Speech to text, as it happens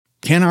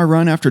Can I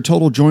run after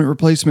total joint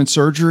replacement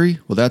surgery?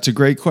 Well, that's a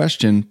great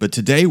question, but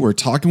today we're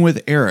talking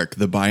with Eric,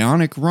 the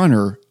bionic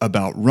runner,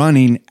 about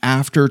running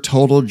after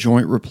total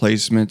joint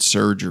replacement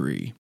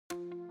surgery.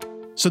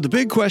 So the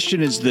big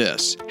question is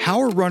this: how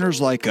are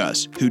runners like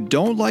us, who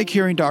don't like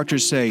hearing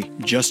doctors say,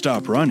 just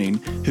stop running,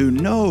 who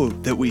know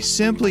that we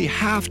simply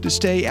have to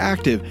stay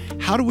active,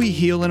 how do we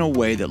heal in a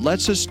way that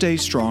lets us stay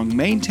strong,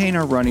 maintain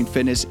our running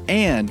fitness,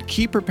 and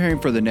keep preparing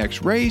for the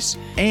next race,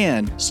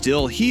 and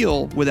still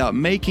heal without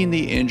making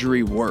the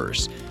injury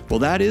worse? Well,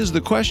 that is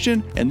the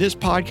question, and this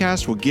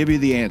podcast will give you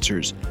the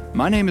answers.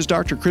 My name is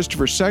Dr.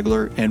 Christopher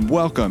Segler, and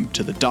welcome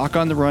to the Doc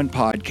on the Run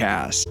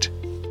podcast.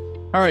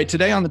 All right,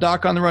 today on the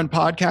Doc on the Run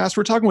podcast,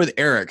 we're talking with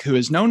Eric, who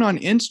is known on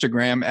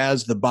Instagram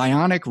as the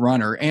Bionic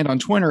Runner and on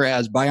Twitter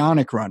as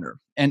Bionic Runner.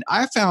 And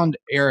I found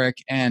Eric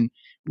and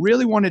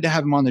really wanted to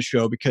have him on the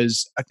show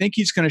because I think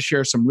he's going to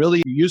share some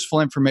really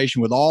useful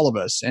information with all of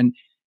us. And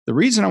the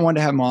reason I wanted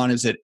to have him on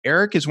is that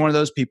Eric is one of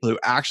those people who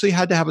actually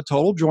had to have a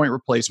total joint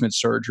replacement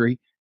surgery,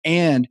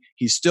 and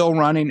he's still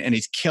running and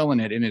he's killing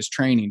it in his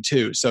training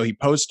too. So he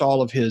posts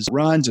all of his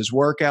runs, his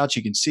workouts.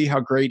 You can see how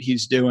great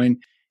he's doing.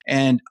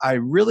 And I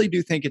really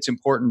do think it's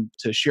important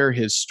to share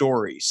his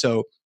story.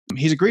 So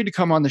he's agreed to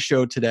come on the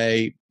show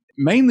today,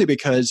 mainly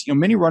because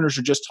many runners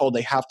are just told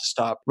they have to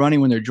stop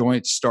running when their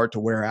joints start to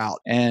wear out.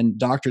 And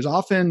doctors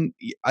often,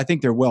 I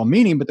think they're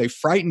well-meaning, but they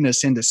frighten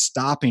us into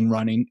stopping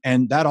running.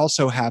 And that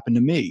also happened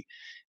to me.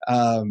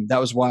 That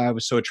was why I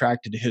was so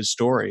attracted to his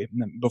story.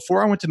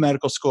 Before I went to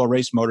medical school, I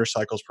raced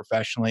motorcycles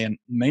professionally, and it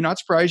may not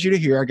surprise you to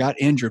hear I got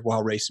injured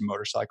while racing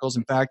motorcycles.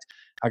 In fact,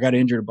 I got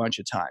injured a bunch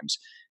of times.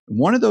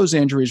 One of those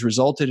injuries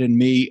resulted in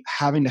me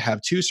having to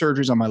have 2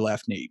 surgeries on my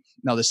left knee.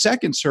 Now, the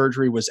second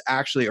surgery was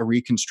actually a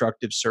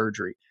reconstructive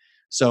surgery.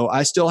 So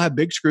I still have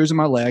big screws in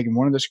my leg, and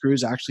one of the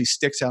screws actually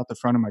sticks out the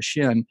front of my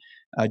shin,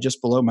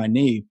 just below my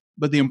knee.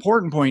 But the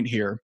important point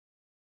here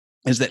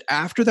is that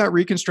after that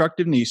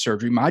reconstructive knee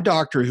surgery, my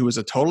doctor, who was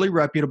a totally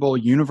reputable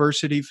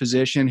university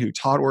physician who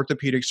taught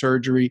orthopedic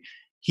surgery,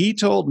 he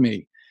told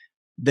me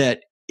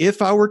that if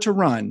I were to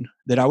run,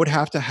 that I would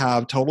have to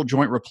have total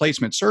joint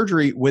replacement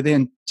surgery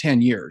within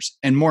 10 years.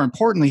 And more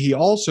importantly, he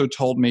also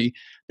told me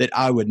that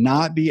I would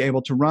not be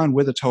able to run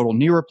with a total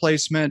knee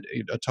replacement.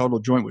 A total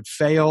joint would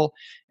fail,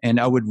 and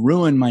I would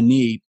ruin my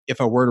knee if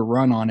I were to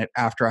run on it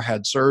after I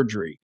had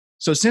surgery.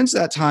 So since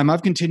that time,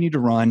 I've continued to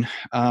run.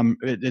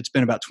 It's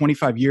been about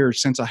 25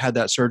 years since I had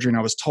that surgery, and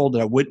I was told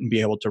that I wouldn't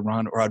be able to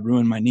run or I'd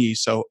ruin my knee.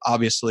 So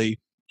obviously,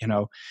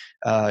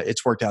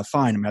 it's worked out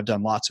fine. I mean, I've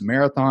done lots of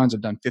marathons.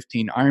 I've done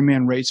 15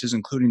 Ironman races,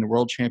 including the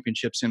World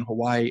Championships in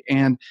Hawaii.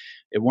 And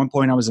at one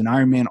point, I was an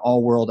Ironman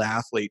all-world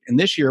athlete. And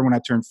this year, when I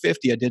turned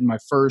 50, I did my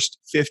first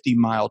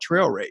 50-mile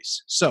trail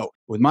race. So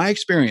with my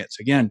experience,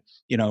 again,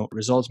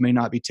 results may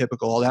not be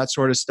typical, all that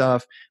sort of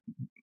stuff.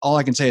 All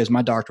I can say is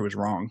my doctor was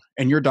wrong,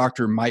 and your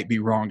doctor might be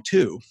wrong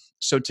too.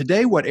 So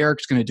today, what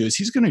Eric's going to do is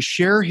he's going to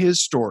share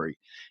his story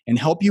and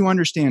help you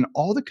understand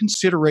all the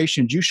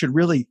considerations you should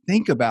really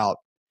think about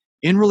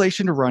in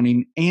relation to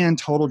running and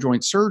total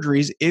joint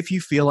surgeries if you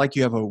feel like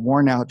you have a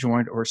worn out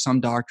joint or some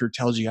doctor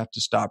tells you have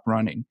to stop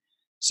running.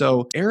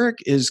 So Eric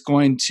is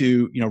going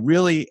to,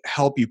 really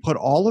help you put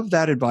all of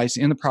that advice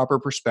in the proper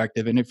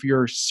perspective. And if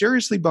you're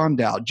seriously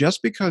bummed out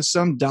just because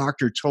some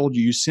doctor told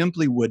you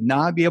simply would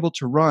not be able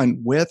to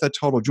run with a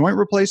total joint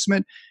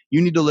replacement,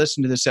 you need to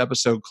listen to this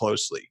episode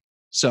closely.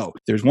 So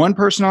there's one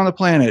person on the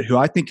planet who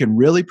I think can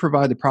really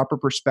provide the proper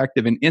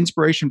perspective and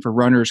inspiration for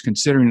runners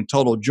considering a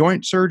total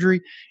joint surgery.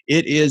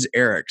 It is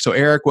Eric. So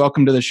Eric,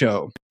 welcome to the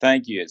show.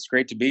 Thank you. It's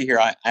great to be here.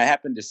 I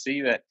happened to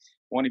see that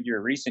one of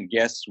your recent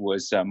guests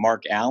was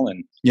Mark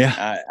Allen.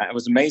 Yeah. I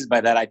was amazed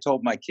by that. I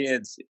told my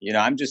kids,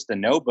 I'm just a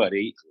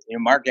nobody.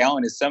 Mark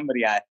Allen is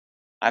somebody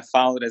I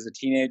followed as a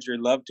teenager,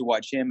 loved to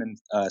watch him and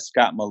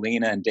Scott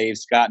Molina and Dave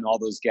Scott and all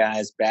those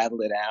guys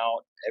battle it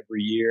out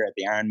every year at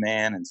the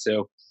Ironman. And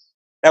so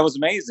that was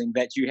amazing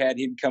that you had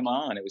him come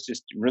on. It was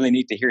just really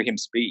neat to hear him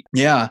speak.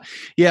 Yeah.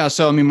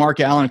 So, Mark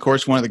Allen, of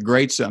course, one of the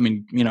greats.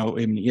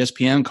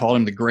 ESPN called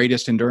him the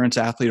greatest endurance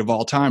athlete of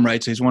all time,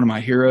 right? So he's one of my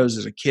heroes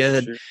as a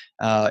kid. Sure.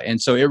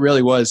 And so it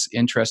really was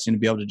interesting to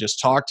be able to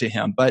just talk to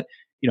him. But,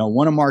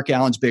 one of Mark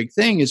Allen's big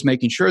thing is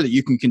making sure that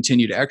you can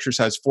continue to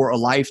exercise for a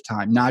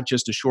lifetime, not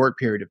just a short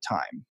period of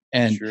time.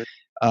 And Sure.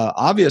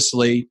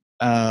 Obviously,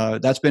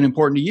 that's been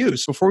important to you.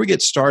 So before we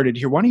get started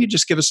here, why don't you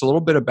just give us a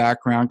little bit of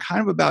background, kind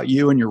of about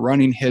you and your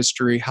running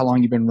history, how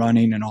long you've been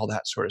running and all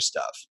that sort of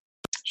stuff.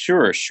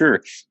 Sure.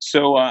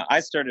 So I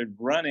started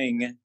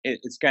running.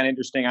 It's kind of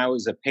interesting. I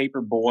was a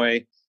paper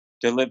boy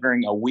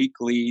delivering a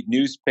weekly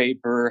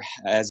newspaper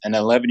as an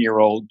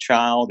 11-year-old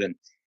child. And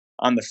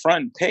on the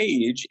front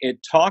page, it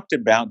talked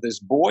about this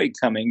boy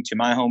coming to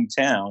my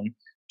hometown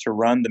to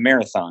run the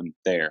marathon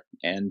there.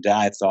 And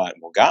I thought,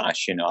 well,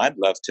 gosh, I'd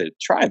love to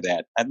try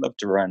that. I'd love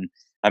to run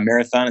a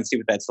marathon and see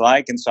what that's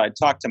like. And so I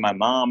talked to my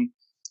mom,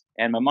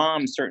 and my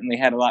mom certainly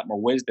had a lot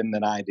more wisdom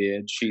than I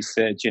did. She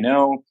said,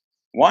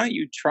 why don't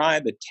you try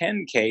the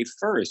 10K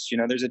first?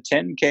 There's a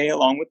 10K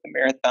along with the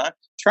marathon.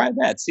 Try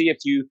that. See if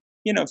you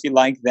if you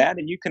like that,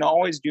 and you can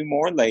always do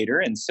more later.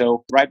 And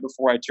so right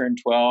before I turned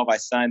 12, I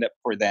signed up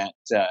for that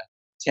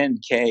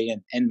 10K,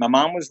 and my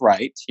mom was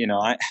right.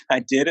 I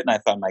did it, and I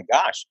thought, my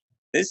gosh,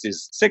 this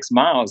is 6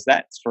 miles.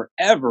 That's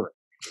forever.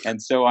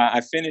 And so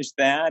I finished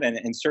that,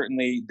 and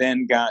certainly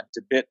then got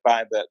bit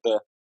by the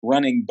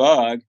running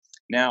bug.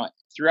 Now,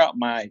 throughout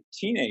my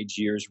teenage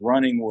years,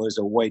 running was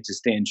a way to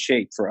stay in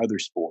shape for other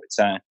sports.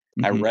 I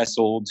Hmm.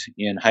 wrestled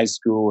in high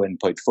school and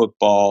played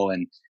football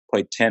and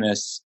played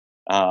tennis.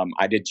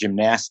 I did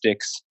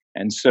gymnastics.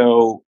 And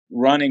so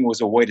running was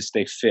a way to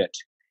stay fit.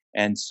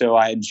 And so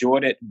I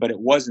enjoyed it, but it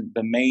wasn't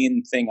the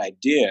main thing I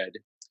did.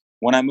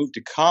 When I moved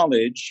to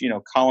college,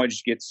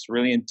 college gets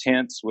really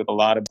intense with a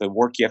lot of the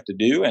work you have to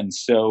do. And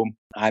so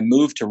I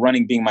moved to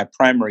running being my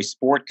primary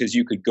sport because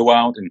you could go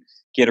out and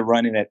get a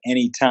run in at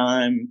any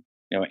time,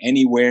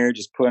 anywhere,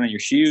 just put on your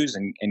shoes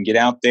and get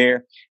out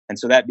there. And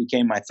so that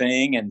became my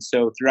thing. And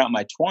so throughout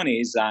my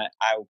 20s, I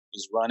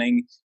was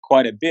running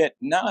quite a bit,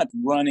 not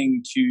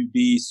running to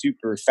be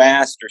super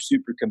fast or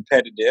super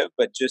competitive,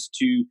 but just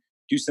to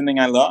do something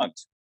I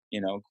loved,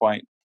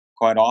 quite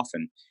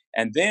often.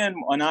 And then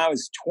when I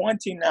was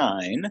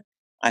 29,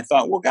 I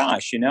thought, well,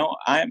 gosh,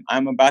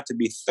 I'm about to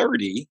be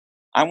 30.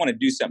 I want to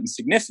do something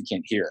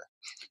significant here.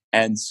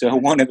 And so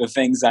one of the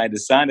things I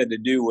decided to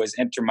do was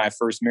enter my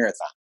first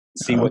marathon,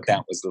 see what Okay.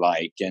 that was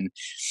like. And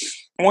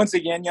once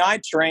again, I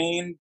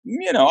trained,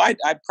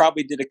 I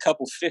probably did a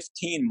couple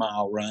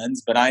 15-mile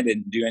runs, but I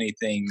didn't do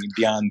anything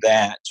beyond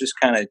that, just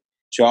kind of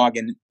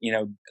jogging,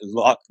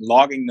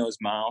 logging those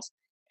miles.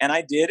 And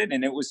I did it,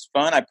 and it was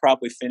fun. I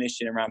probably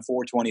finished in around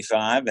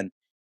 4:25. And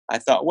I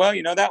thought, well,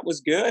 that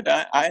was good.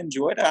 I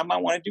enjoyed it. I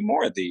might want to do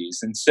more of these.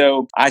 And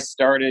so I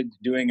started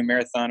doing a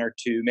marathon or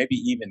two, maybe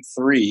even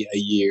three a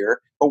year.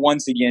 But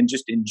once again,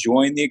 just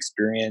enjoying the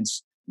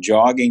experience,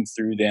 jogging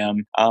through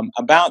them.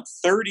 About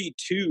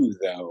 32,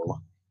 though,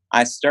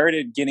 I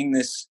started getting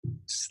this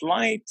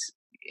slight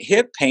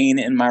hip pain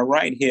in my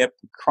right hip,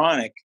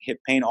 chronic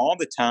hip pain all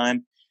the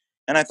time.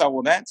 And I thought,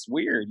 well, that's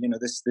weird.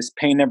 This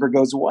pain never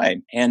goes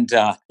away. And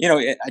I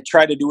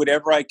tried to do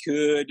whatever I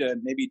could,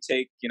 maybe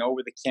take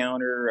over the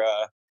counter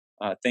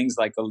things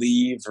like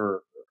Aleve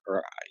or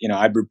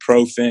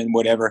ibuprofen,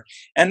 whatever.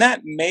 And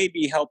that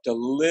maybe helped a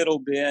little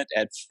bit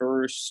at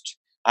first.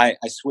 I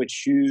switched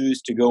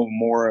shoes to go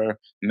more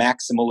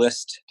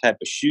maximalist type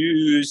of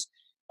shoes.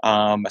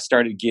 I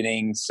started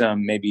getting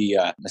some maybe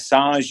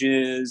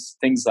massages,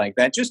 things like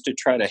that, just to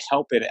try to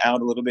help it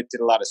out a little bit.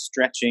 Did a lot of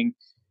stretching.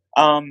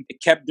 It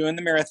kept doing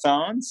the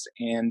marathons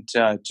and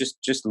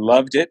just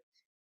loved it.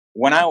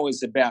 When I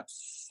was about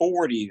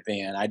 40,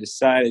 then I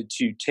decided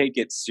to take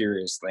it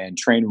seriously and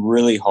train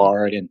really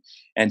hard,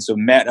 and so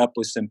met up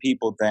with some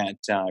people that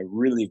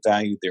really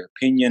valued their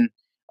opinion.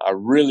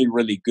 Really,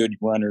 really good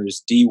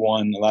runners,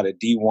 D1, a lot of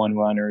D1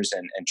 runners,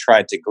 and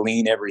tried to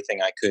glean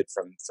everything I could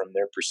from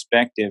their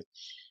perspective.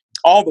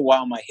 All the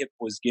while, my hip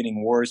was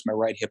getting worse. My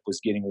right hip was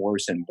getting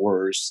worse and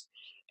worse,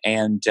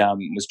 and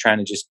was trying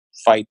to just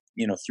fight,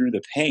 through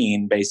the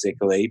pain,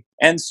 basically.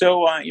 And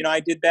so, I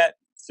did that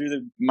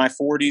through my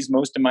 40s,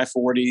 most of my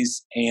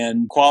 40s,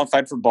 and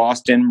qualified for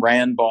Boston,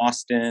 ran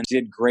Boston,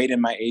 did great in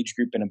my age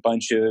group in a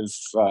bunch of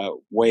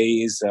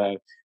ways.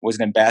 Was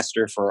an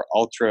ambassador for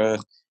Ultra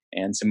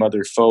and some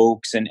other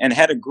folks, and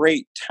had a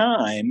great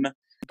time.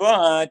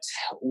 But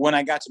when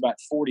I got to about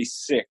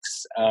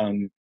 46,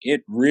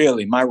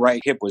 my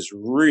right hip was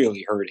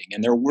really hurting,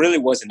 and there really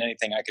wasn't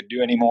anything I could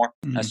do anymore.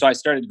 Mhm. So I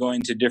started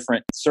going to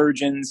different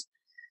surgeons,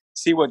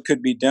 see what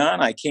could be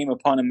done. I came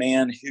upon a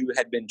man who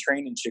had been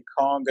trained in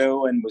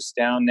Chicago and was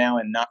down now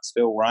in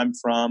Knoxville, where I'm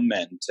from,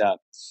 and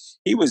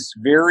he was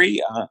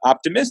very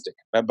optimistic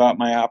about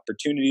my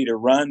opportunity to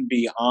run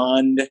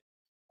beyond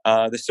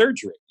the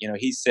surgery.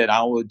 He said,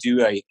 I will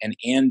do an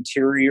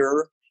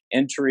anterior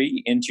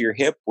entry into your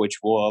hip, which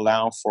will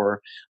allow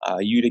for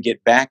you to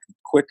get back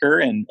quicker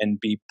and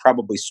be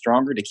probably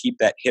stronger to keep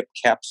that hip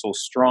capsule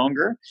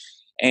stronger.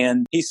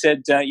 And he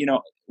said,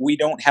 we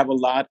don't have a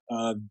lot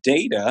of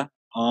data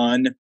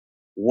on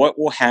what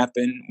will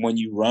happen when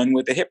you run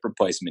with a hip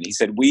replacement. He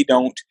said, we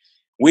don't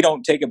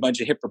take a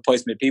bunch of hip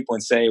replacement people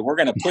and say, we're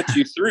going to put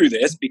you through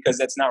this because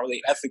that's not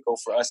really ethical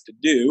for us to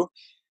do.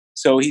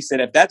 So he said,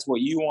 if that's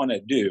what you want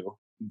to do,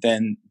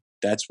 then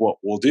that's what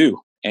we'll do.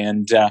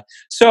 And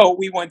so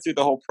we went through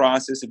the whole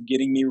process of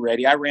getting me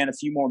ready. I ran a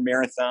few more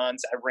marathons.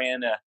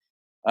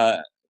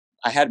 Uh,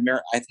 I had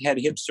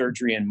hip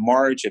surgery in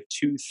March of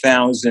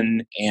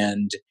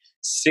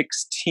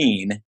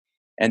 2016.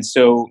 And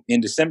so in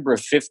December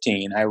of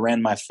 15, I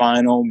ran my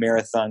final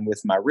marathon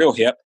with my real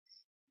hip.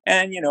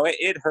 And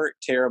it hurt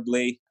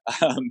terribly.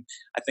 I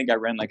think I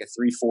ran like a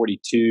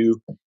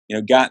 3:42.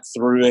 Got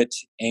through it,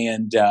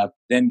 and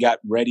then got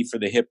ready for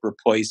the hip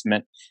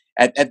replacement.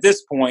 At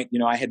this point,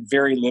 I had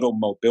very little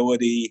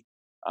mobility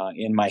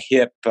in my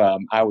hip.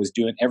 I was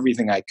doing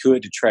everything I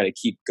could to try to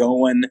keep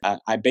going.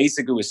 I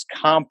basically was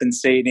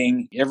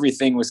compensating.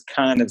 Everything was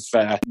kind of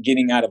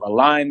getting out of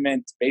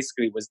alignment.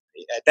 Basically, was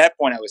at that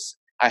point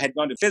I had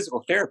gone to a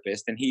physical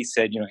therapist, and he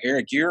said,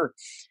 Eric, you're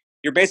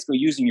basically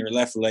using your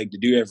left leg to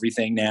do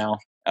everything now.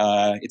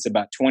 It's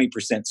about 20%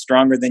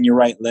 stronger than your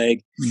right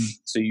leg.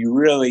 So you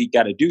really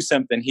got to do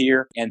something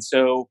here. And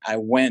so I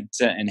went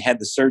and had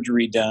the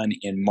surgery done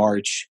in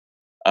March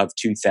of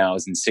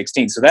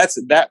 2016. So that's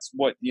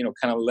what,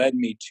 kind of led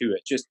me to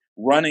it, just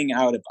running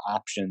out of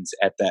options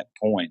at that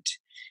point.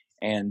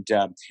 And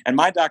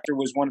my doctor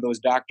was one of those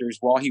doctors.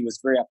 While he was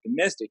very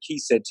optimistic, he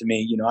said to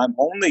me, I'm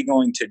only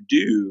going to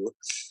do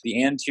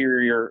the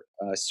anterior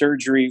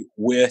surgery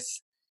with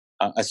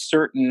a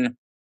certain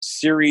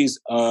series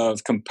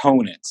of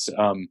components.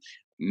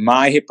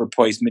 My hip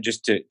replacement,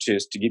 just to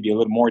give you a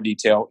little more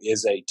detail,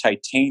 is a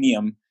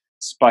titanium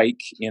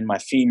spike in my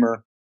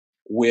femur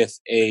with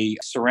a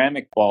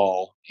ceramic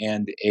ball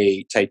and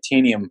a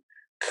titanium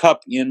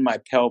cup in my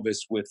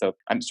pelvis it's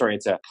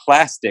a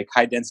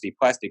high density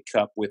plastic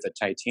cup with a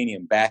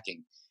titanium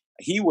backing.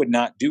 He would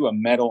not do a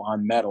metal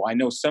on metal. I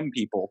know some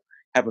people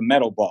have a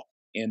metal ball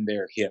in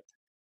their hip,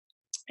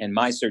 and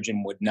my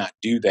surgeon would not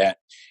do that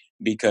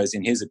because,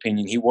 in his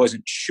opinion, he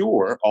wasn't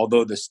sure,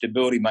 although the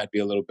stability might be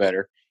a little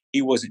better,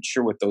 he wasn't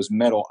sure what those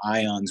metal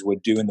ions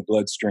would do in the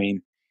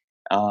bloodstream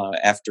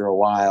after a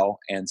while,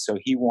 and so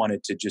he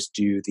wanted to just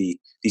do the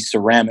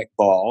ceramic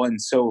ball,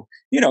 and so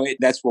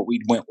that's what we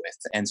went with,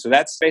 and so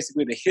that's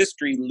basically the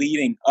history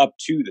leading up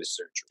to the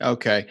surgery.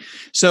 Okay,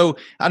 so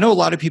I know a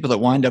lot of people that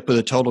wind up with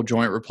a total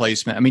joint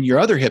replacement. I mean, your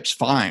other hip's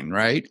fine,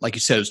 right? Like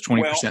you said, it's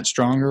 20%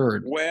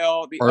 stronger,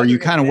 or are you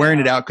kind of wearing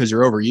it out because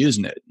you're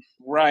overusing it?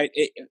 Right.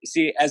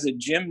 See, as a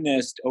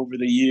gymnast over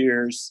the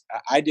years,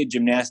 I did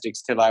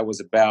gymnastics till I was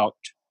about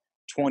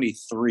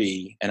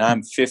 23, and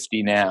I'm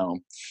 50 now.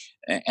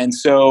 And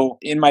so,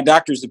 in my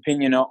doctor's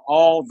opinion,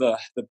 all the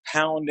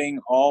pounding,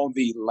 all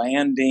the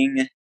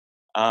landing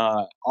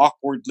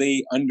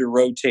awkwardly, under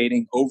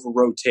rotating, over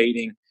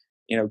rotating,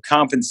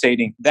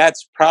 compensating,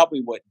 that's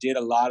probably what did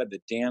a lot of the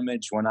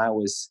damage when I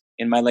was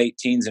in my late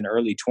teens and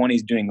early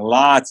 20s doing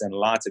lots and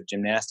lots of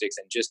gymnastics,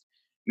 and just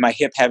my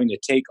hip having to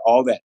take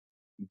all that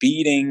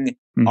beating,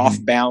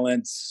 off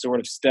balance sort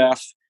of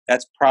stuff.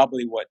 That's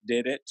probably what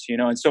did it,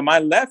 And so my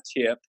left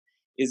hip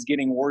is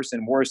getting worse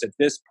and worse at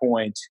this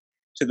point,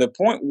 to the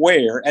point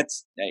where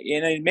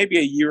maybe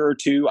a year or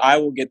two, I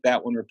will get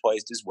that one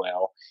replaced as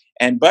well.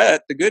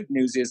 But the good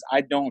news is I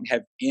don't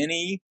have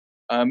any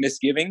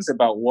misgivings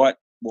about what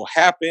will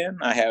happen.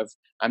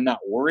 I'm not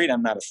worried.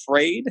 I'm not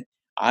afraid.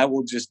 I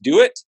will just do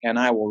it, and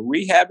I will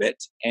rehab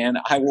it, and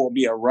I will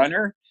be a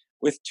runner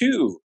with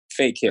two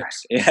fake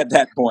hips at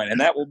that point,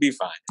 and that will be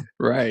fine.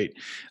 Right.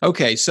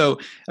 Okay. So,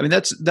 I mean,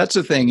 that's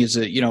the thing is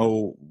that,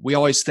 we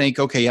always think,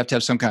 okay, you have to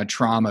have some kind of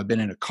trauma, been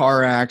in a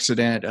car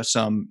accident,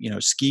 some,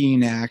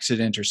 skiing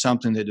accident or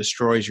something that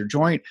destroys your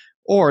joint.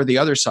 Or the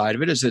other side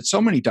of it is that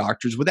so many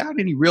doctors, without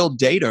any real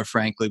data,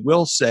 frankly,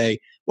 will say,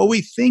 well,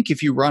 we think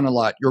if you run a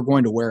lot, you're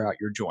going to wear out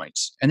your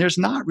joints. And there's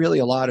not really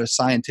a lot of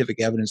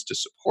scientific evidence to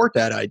support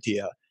that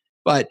idea.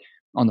 But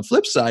on the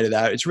flip side of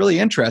that, it's really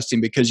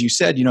interesting because you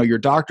said, your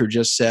doctor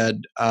just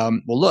said,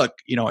 well, look,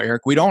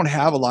 Eric, we don't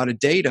have a lot of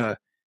data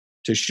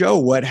to show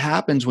what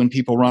happens when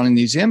people run in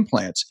these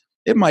implants.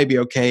 It might be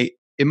okay.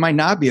 It might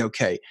not be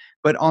okay.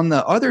 But on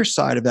the other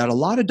side of that, a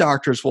lot of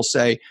doctors will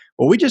say,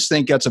 well, we just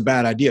think that's a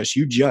bad idea. So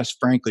you just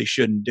frankly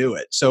shouldn't do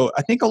it. So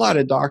I think a lot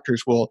of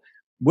doctors will,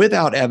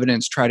 without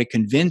evidence, try to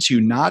convince you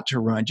not to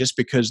run just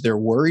because they're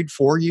worried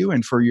for you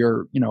and for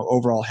your,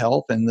 overall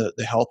health and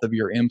the health of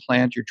your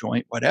implant, your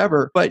joint,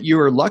 whatever. But you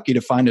were lucky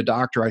to find a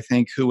doctor, I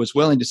think, who was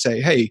willing to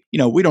say, hey,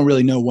 we don't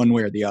really know one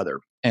way or the other.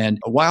 And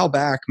a while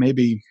back,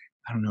 maybe,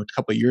 I don't know, a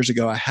couple of years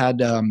ago, I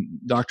had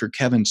Dr.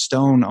 Kevin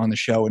Stone on the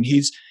show, and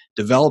he's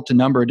developed a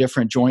number of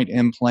different joint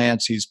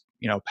implants. He's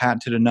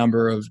patented a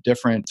number of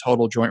different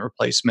total joint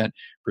replacement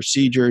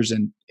procedures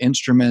and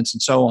instruments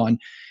and so on.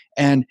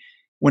 And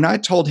when I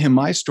told him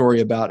my story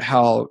about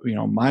how,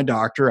 my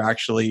doctor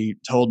actually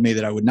told me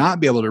that I would not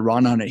be able to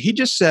run on it, he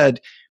just said,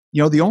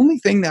 the only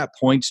thing that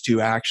points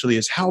to actually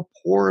is how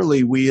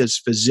poorly we as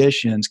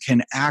physicians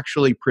can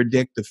actually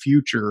predict the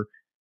future,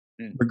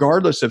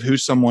 regardless of who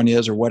someone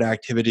is or what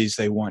activities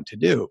they want to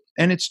do.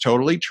 And it's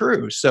totally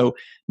true. So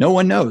no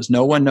one knows.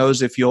 No one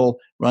knows if you'll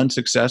run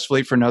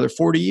successfully for another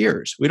 40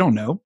 years. We don't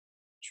know.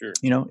 Sure.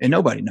 And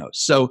nobody knows.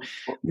 So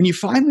when you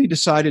finally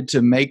decided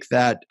to make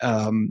that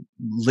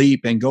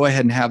leap and go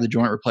ahead and have the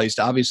joint replaced,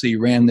 obviously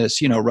you ran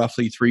this,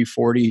 roughly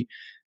 340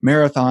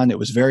 marathon that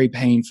was very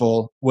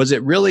painful. Was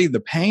it really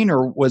the pain,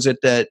 or was it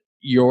that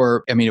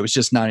it was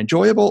just not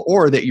enjoyable,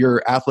 or that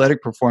your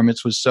athletic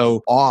performance was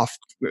so off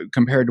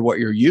compared to what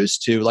you're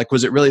used to? Like,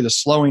 was it really the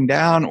slowing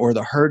down or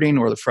the hurting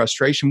or the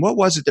frustration? What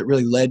was it that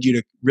really led you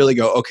to really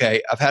go,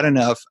 okay, I've had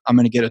enough. I'm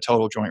going to get a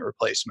total joint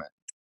replacement?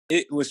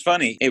 It was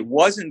funny. It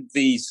wasn't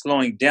the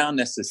slowing down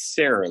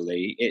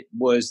necessarily. It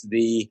was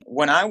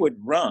when I would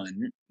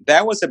run,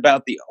 that was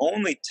about the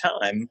only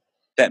time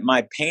that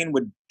my pain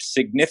would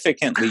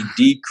significantly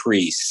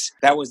decrease.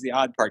 That was the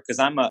odd part, because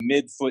I'm a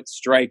mid-foot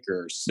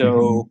striker.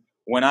 So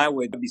when I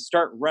would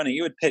start running,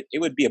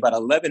 it would be about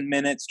 11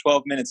 minutes,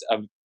 12 minutes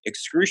of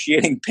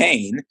excruciating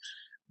pain,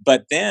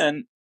 but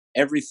then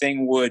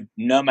everything would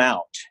numb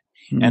out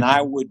and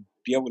I would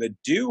be able to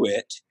do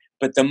it.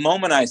 But the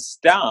moment I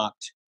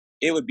stopped,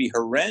 it would be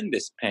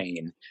horrendous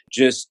pain,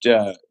 just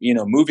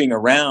moving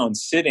around,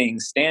 sitting,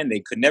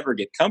 standing, could never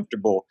get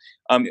comfortable.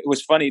 It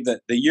was funny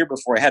that the year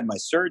before I had my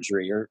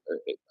surgery, or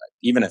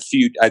even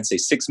I'd say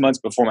 6 months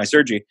before my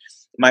surgery,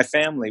 my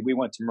family, we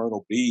went to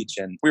Myrtle Beach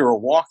and we were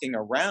walking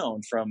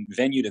around from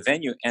venue to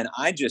venue, and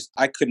I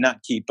could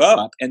not keep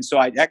up. And so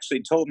I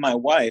actually told my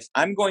wife,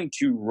 I'm going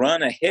to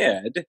run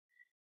ahead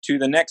to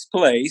the next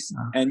place,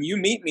 and you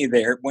meet me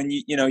there when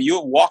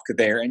you'll walk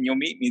there and you'll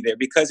meet me there,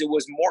 because it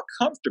was more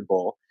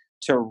comfortable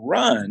to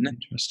run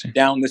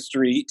down the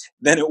street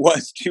than it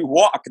was to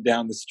walk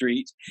down the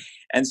street.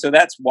 And so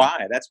that's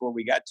where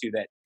we got to,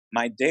 that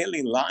my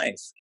daily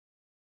life,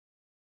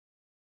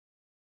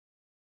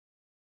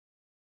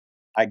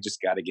 I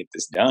just got to get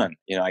this done.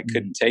 I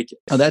couldn't take it.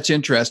 Oh, that's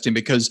interesting,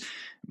 because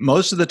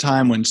most of the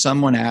time when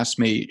someone asks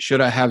me,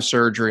 should I have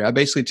surgery? I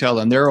basically tell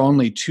them there are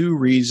only two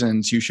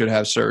reasons you should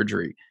have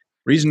surgery.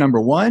 Reason number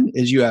one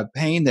is you have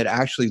pain that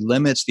actually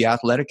limits the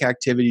athletic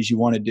activities you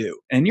want to do.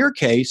 And in your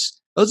case,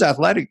 those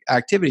athletic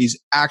activities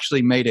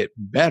actually made it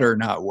better,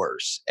 not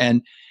worse.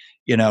 And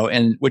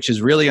which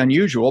is really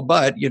unusual,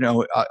 but,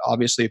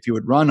 obviously if you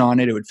would run on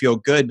it, it would feel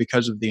good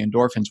because of the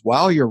endorphins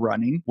while you're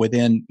running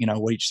within,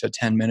 what you said,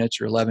 10 minutes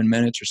or 11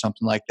 minutes or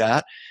something like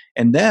that.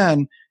 And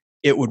then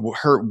it would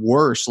hurt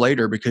worse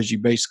later because you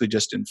basically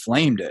just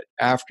inflamed it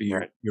after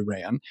you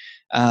ran.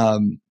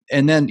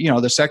 And then,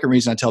 the second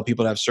reason I tell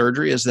people to have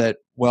surgery is that,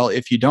 well,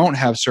 if you don't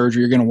have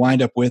surgery, you're going to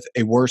wind up with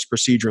a worse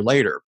procedure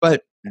later.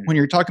 But when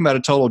you're talking about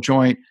a total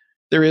joint,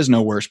 there is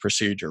no worse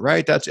procedure,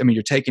 right?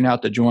 You're taking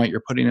out the joint,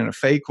 you're putting in a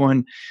fake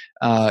one.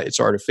 It's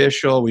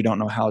artificial. We don't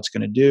know how it's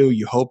going to do.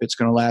 You hope it's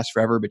going to last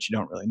forever, but you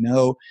don't really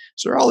know.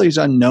 So there are all these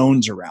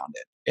unknowns around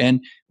it. And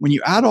when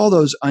you add all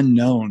those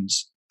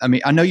unknowns,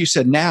 I know you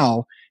said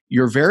now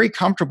you're very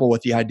comfortable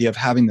with the idea of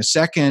having the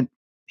second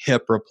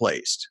hip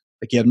replaced.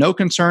 Like, you have no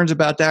concerns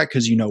about that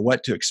because you know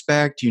what to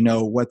expect. You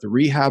know what the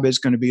rehab is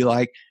going to be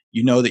like.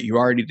 You know that you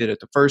already did it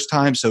the first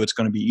time, so it's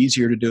going to be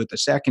easier to do it the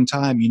second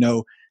time.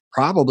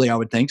 Probably, I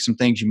would think, some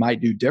things you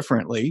might do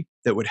differently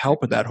that would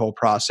help with that whole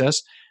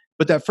process.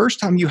 But that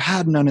first time, you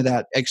had none of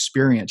that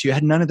experience. You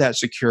had none of that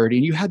security.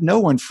 And you had no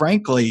one,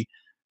 frankly,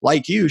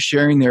 like you,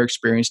 sharing their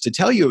experience to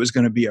tell you it was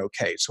going to be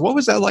okay. So what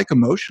was that like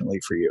emotionally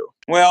for you?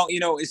 Well,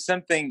 it's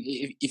something,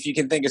 if you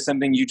can think of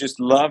something you just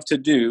love to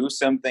do,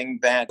 something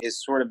that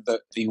is sort of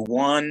the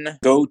one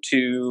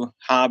go-to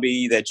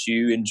hobby that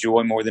you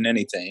enjoy more than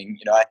anything.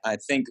 I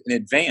think in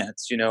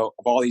advance, of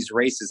all these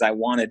races I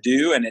want to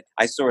do, and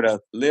I sort of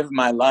live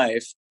my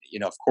life.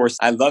 Of course,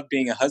 I love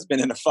being a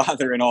husband and a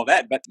father and all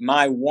that, but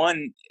my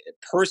one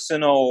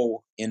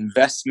personal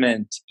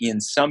investment in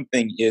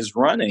something is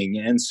running.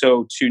 And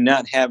so to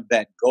not have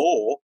that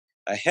goal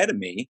ahead of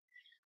me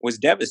was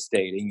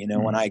devastating.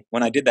 When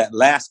I did that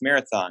last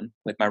marathon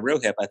with my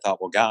real hip, I thought,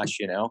 well, gosh,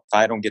 if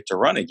I don't get to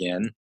run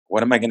again,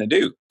 what am I going to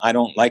do? I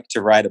don't like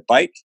to ride a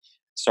bike.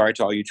 Sorry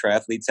to all you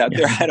triathletes out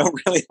there. I don't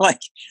really like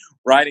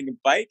riding a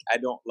bike. I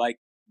don't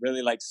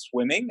really like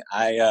swimming.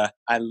 I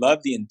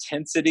love the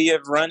intensity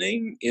of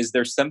running. Is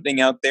there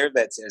something out there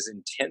that's as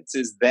intense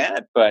as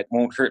that, but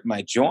won't hurt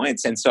my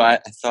joints? And so I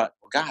thought,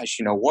 well, gosh,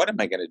 what am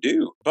I going to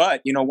do?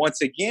 But,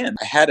 once again,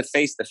 I had to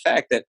face the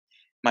fact that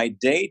my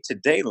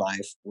day-to-day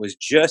life was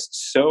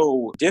just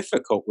so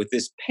difficult with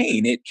this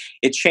pain.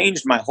 It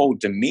changed my whole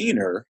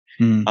demeanor.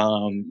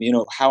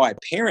 How I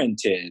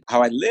parented,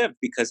 how I lived,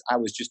 because I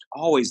was just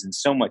always in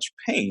so much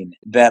pain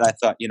that I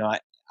thought,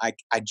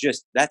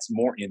 that's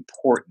more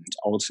important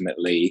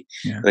ultimately,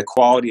 the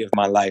quality of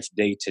my life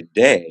day to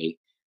day.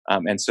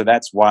 And so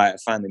that's why I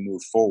finally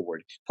moved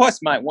forward. Plus,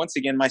 once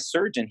again, my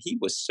surgeon, he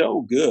was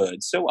so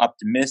good, so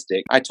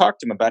optimistic. I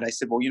talked to him about it. I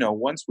said, well,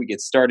 once we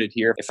get started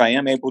here, if I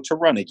am able to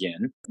run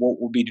again, what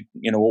will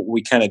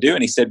we kind of do?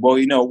 And he said, well,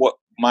 what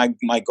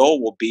my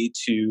goal will be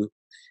to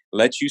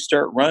let you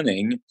start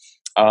running.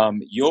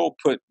 You'll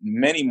put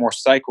many more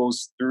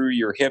cycles through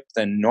your hip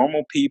than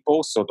normal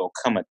people. So there'll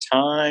come a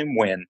time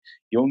when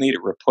you'll need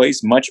it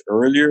replaced much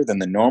earlier than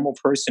the normal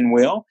person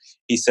will.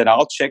 He said,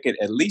 I'll check it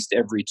at least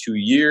every 2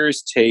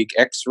 years, take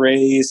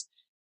x-rays.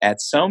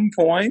 At some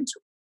point,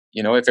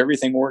 if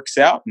everything works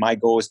out, my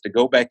goal is to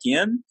go back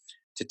in,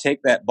 to take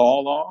that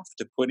ball off,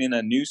 to put in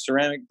a new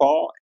ceramic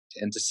ball,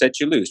 and to set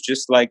you loose,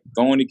 just like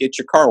going to get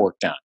your car work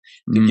done,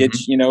 to get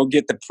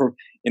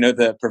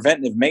the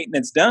preventative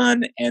maintenance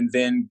done, and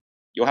then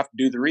you'll have to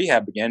do the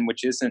rehab again,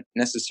 which isn't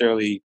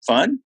necessarily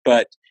fun,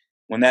 but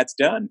when that's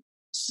done,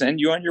 send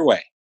you on your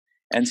way.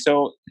 And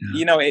so,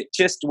 it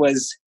just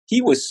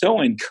he was so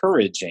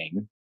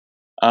encouraging.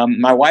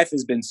 My wife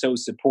has been so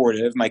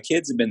supportive. My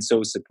kids have been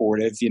so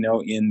supportive,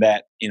 in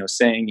that,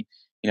 saying,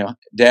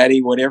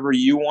 Daddy, whatever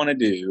you want to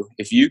do,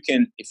 if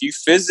you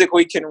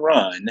physically can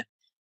run,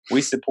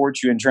 we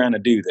support you in trying to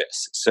do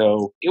this.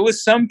 So it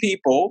was some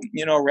people,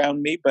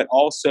 around me, but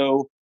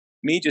also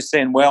me just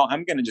saying, well,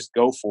 I'm going to just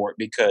go for it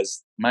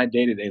because my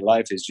day-to-day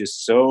life is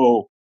just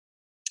so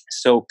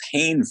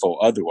painful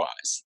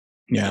otherwise.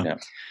 Yeah.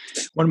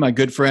 One of my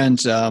good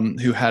friends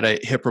who had a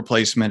hip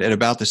replacement at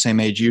about the same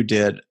age you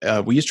did,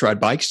 we used to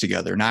ride bikes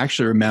together. And I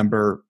actually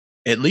remember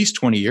at least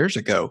 20 years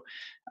ago.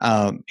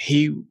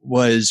 We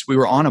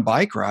were on a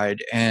bike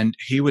ride and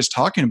he was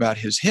talking about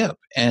his hip,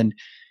 and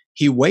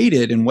he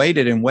waited and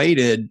waited and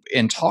waited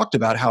and talked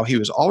about how he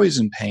was always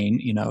in pain.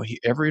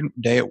 Every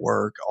day at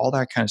work, all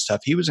that kind of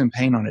stuff. He was in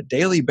pain on a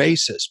daily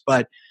basis,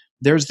 but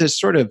there's this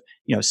sort of,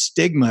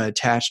 stigma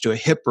attached to a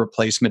hip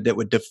replacement that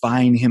would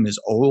define him as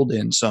old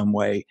in some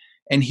way.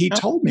 And he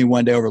told me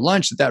one day over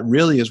lunch that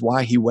really is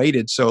why he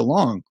waited so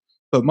long.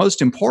 But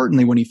most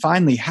importantly, when he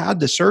finally had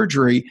the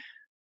surgery,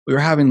 we were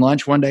having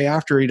lunch one day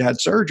after he'd had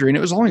surgery, and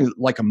it was only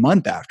like a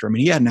month after. I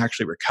mean, he hadn't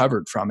actually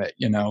recovered from it,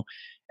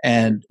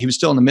 and he was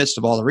still in the midst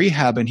of all the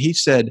rehab. And he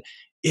said,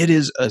 it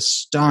is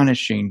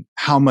astonishing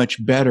how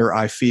much better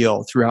I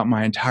feel throughout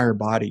my entire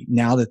body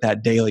now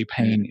that daily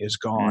pain is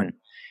gone.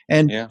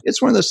 And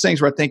it's one of those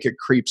things where I think it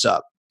creeps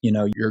up.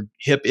 Your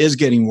hip is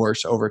getting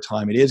worse over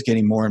time. It is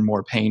getting more and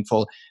more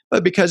painful.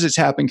 But because it's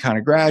happened kind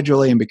of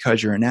gradually, and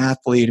because you're an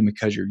athlete and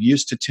because you're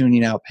used to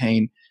tuning out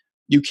pain,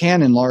 you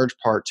can in large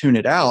part tune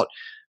it out.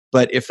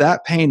 But if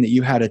that pain that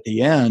you had at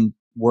the end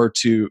were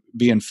to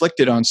be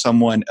inflicted on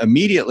someone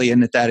immediately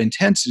and at that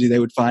intensity, they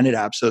would find it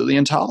absolutely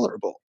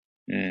intolerable.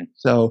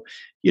 So,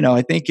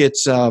 I think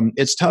it's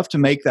tough to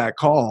make that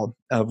call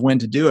of when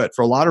to do it.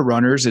 For a lot of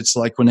runners, it's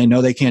like when they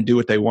know they can't do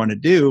what they want to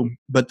do,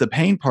 but the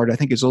pain part, I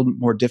think, is a little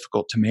more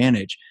difficult to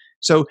manage.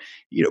 So,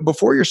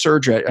 before your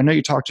surgery, I know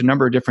you talked to a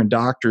number of different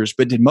doctors,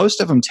 but did most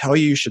of them tell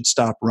you should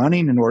stop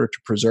running in order to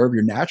preserve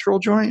your natural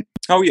joint?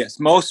 Oh, yes.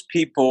 Most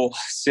people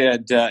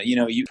said,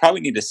 you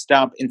probably need to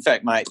stop. In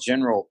fact, my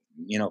general,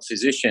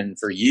 physician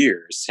for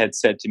years had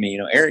said to me,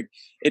 Eric,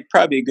 it'd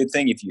probably be a good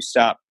thing if you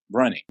stop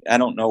running. I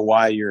don't know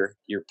why you're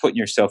putting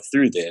yourself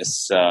through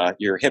this.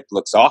 Your hip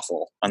looks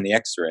awful on the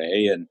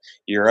x-ray, and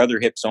your other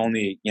hip's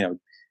only,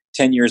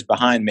 10 years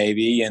behind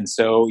maybe. And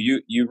so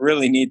you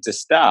really need to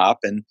stop.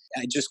 And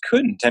I just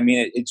couldn't. I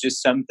mean, it's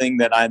just something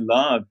that I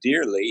love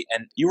dearly.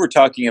 And you were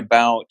talking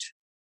about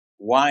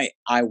why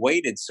I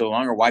waited so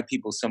long, or why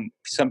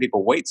some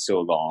people wait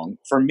so long.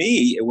 For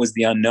me, it was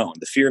the unknown,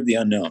 the fear of the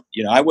unknown.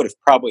 I would have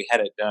probably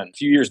had it done a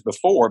few years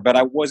before, but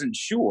I wasn't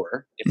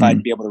sure if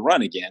I'd be able to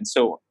run again.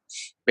 So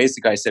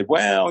basically I said,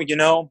 well,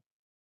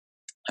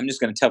 I'm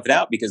just going to tough it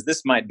out because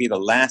this might be the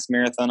last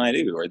marathon I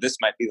do, or this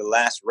might be the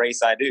last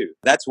race I do.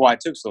 That's why it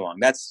took so long.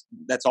 That's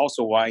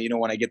also why,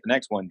 when I get the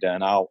next one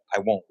done, I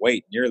won't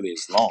wait nearly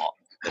as long.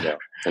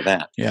 For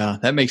that. Yeah,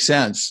 that makes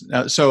sense.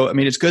 So, I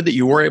mean, it's good that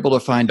you were able to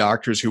find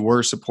doctors who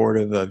were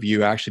supportive of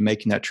you actually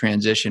making that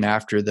transition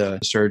after the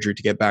surgery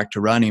to get back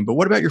to running. But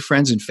what about your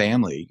friends and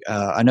family?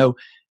 I know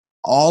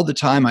all the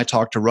time I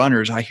talk to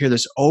runners, I hear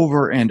this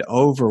over and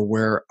over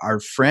where our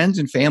friends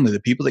and family, the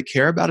people that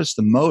care about us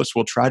the most,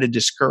 will try to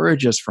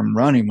discourage us from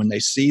running when they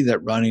see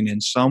that running in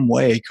some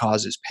way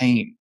causes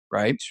pain,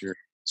 right? Sure.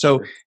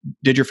 So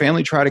did your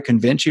family try to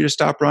convince you to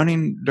stop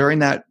running during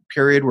that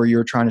period where you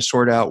were trying to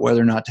sort out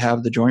whether or not to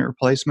have the joint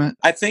replacement?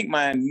 I think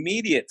my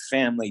immediate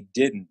family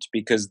didn't,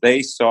 because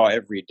they saw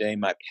every day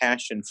my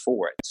passion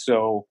for it.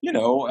 So,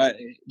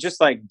 just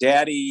like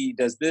daddy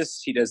does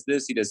this, he does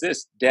this, he does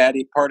this.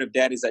 Part of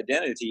daddy's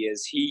identity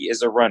is he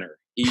is a runner.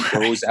 He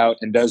goes out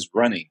and does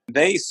running.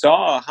 They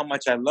saw how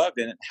much I loved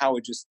it and how it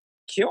would just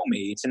kill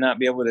me to not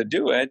be able to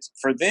do it.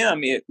 For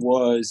them, it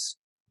was,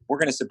 we're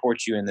going to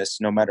support you in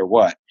this no matter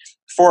what.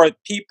 For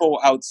people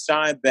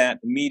outside that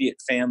immediate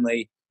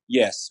family,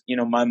 yes,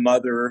 my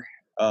mother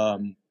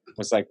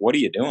was like, "What are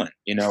you doing?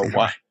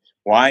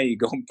 Why you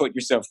go and put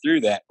yourself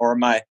through that?" Or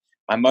my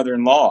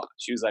mother-in-law,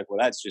 she was like, "Well,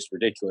 that's just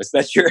ridiculous.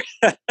 That's you're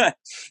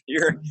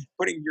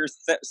putting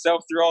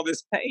yourself through all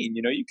this pain.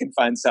 You can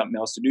find something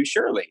else to do,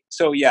 surely."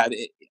 So yeah,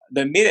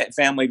 the immediate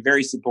family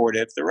very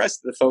supportive. The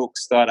rest of the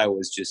folks thought I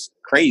was just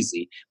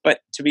crazy. But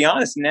to be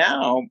honest,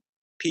 now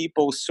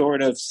people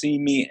sort of see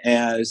me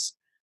as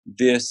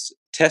this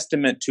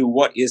testament to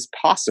what is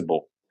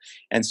possible.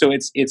 And so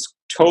it's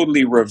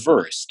totally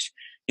reversed.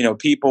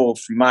 People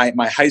from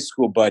my high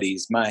school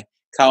buddies, my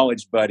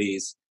college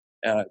buddies,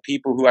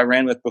 people who I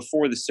ran with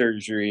before the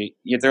surgery,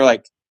 they're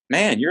like,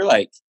 "Man, you're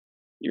like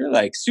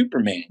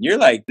Superman. You're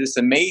like this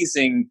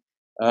amazing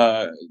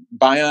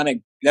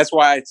bionic." That's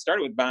why I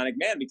started with Bionic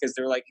Man, because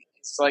they're like,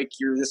 it's like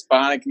you're this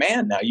bionic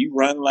man now. You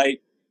run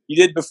like you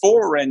did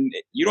before, and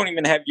you don't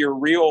even have your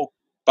real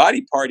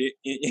body part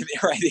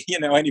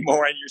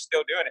anymore, and you're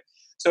still doing it.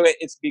 So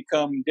it's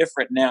become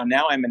different now.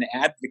 Now I'm an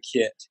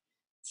advocate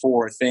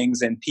for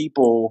things, and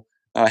people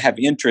have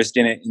interest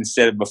in it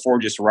instead of before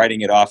just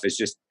writing it off as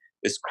just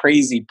this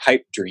crazy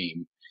pipe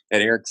dream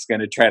that Eric's going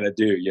to try to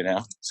do.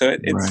 So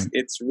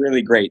it's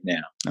really great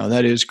now. Oh,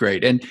 that is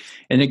great. And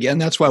again,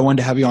 that's why I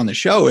wanted to have you on the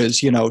show is,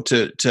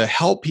 to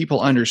help people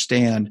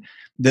understand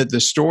that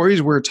the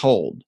stories we're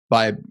told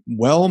by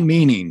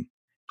well-meaning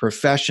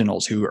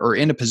professionals who are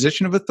in a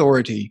position of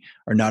authority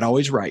are not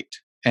always right.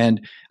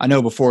 And I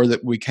know before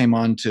that we came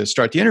on to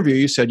start the interview,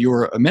 you said you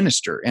were a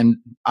minister. And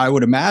I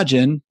would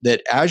imagine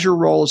that as your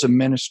role as a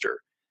minister,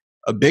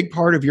 a big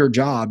part of your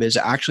job is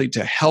actually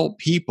to help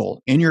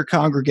people in your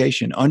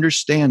congregation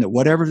understand that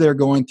whatever they're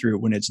going through,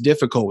 when it's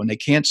difficult, when they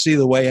can't see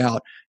the way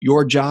out,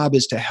 your job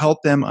is to help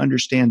them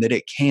understand that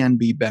it can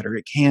be better,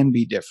 it can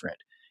be different.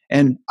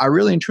 And I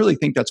really and truly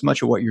think that's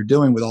much of what you're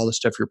doing with all the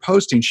stuff you're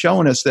posting,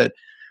 showing us that,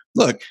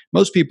 look,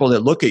 most people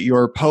that look at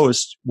your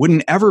post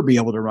wouldn't ever be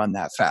able to run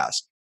that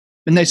fast.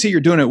 And they see you're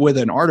doing it with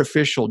an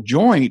artificial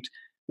joint.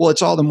 Well,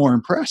 it's all the more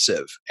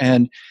impressive.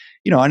 And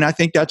I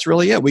think that's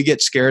really it. We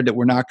get scared that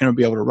we're not going to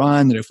be able to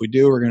run, that if we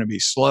do, we're going to be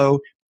slow.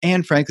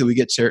 And frankly, we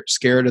get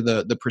scared of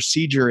the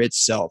procedure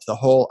itself. The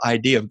whole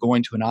idea of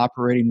going to an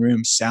operating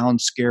room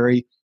sounds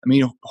scary. I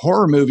mean,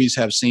 horror movies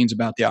have scenes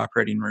about the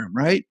operating room,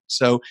 right?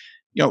 So,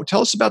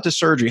 tell us about the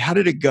surgery. How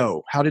did it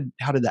go? How did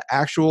the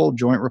actual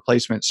joint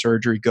replacement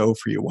surgery go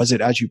for you? Was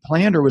it as you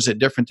planned, or was it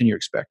different than you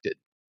expected?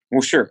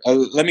 Well, sure.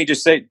 Let me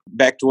just say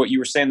back to what you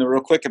were saying there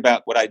real quick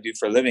about what I do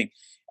for a living.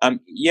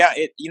 Yeah,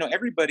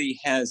 everybody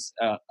has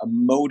a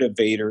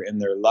motivator in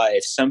their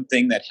life,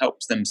 something that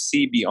helps them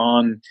see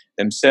beyond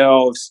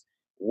themselves,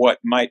 what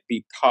might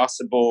be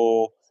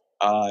possible,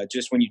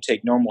 just when you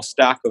take normal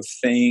stock of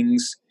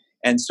things.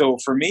 And so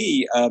for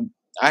me,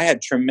 I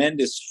had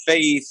tremendous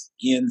faith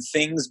in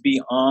things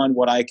beyond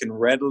what I can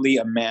readily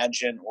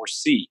imagine or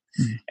see.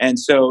 Mhm. And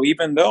so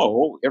even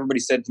though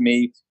everybody said to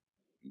me,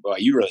 well,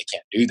 you really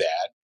can't do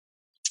that,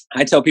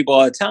 I tell people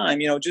all the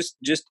time,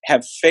 just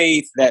have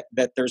faith that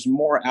there's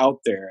more out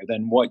there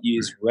than what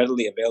is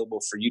readily available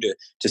for you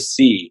to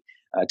see,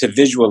 to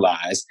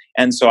visualize.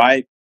 And so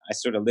I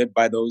sort of live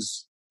by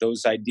those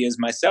ideas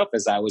myself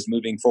as I was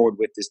moving forward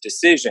with this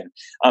decision.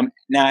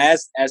 Now,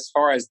 as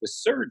far as the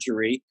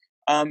surgery,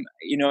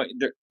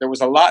 there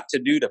was a lot to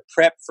do to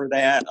prep for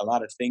that, a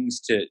lot of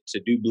things to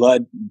do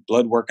blood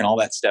work and all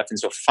that stuff. And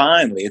so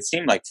finally, it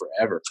seemed like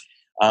forever.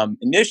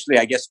 Initially,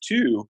 I guess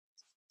too,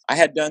 I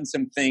had done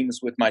some things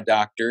with my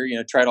doctor,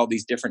 tried all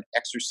these different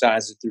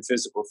exercises through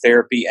physical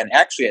therapy, and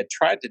actually had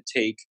tried to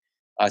take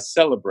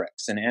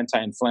Celebrex, an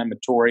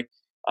anti-inflammatory,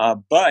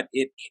 but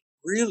it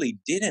really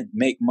didn't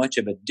make much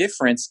of a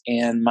difference,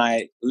 and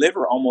my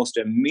liver almost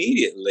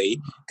immediately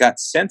got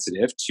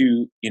sensitive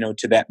to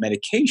that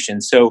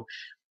medication. So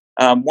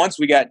once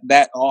we got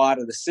that all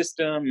out of the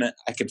system,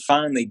 I could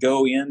finally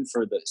go in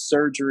for the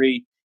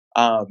surgery.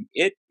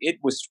 It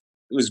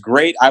was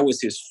great. I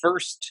was his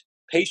first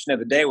patient of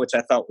the day, which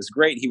I thought was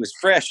great. He was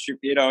fresh,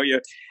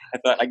 I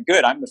thought, like,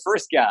 good, I'm the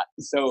first guy.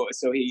 So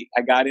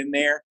I got in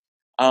there.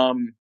 I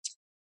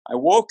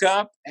woke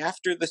up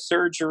after the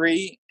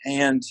surgery,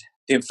 and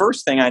the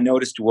first thing I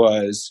noticed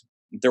was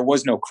there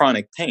was no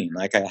chronic pain.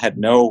 Like, I had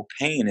no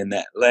pain in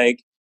that leg,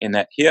 in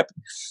that hip,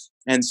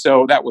 and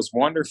so that was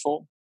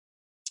wonderful.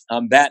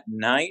 That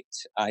night,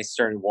 I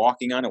started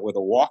walking on it with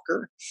a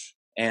walker.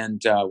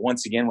 And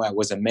once again, I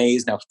was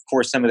amazed. Now, of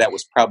course, some of that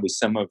was probably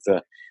some of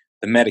the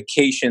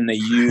medication they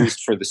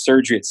used for the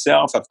surgery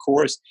itself, of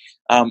course.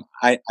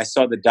 I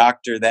saw the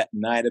doctor that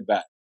night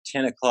about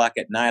 10 o'clock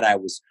at night. I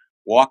was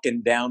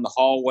walking down the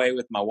hallway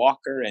with my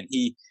walker, and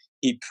he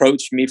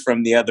approached me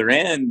from the other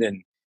end,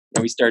 and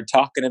we started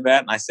talking about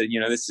it. And I said,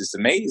 this is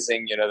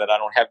amazing, that I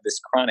don't have this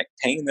chronic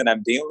pain that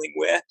I'm dealing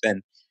with.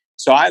 And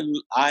so I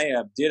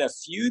did a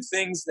few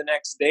things the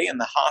next day in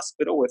the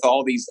hospital with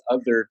all these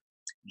other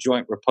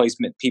joint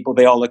replacement people.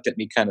 They all looked at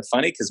me kind of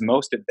funny because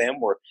most of them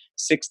were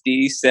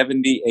 60,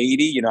 70,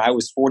 80. I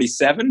was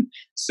 47.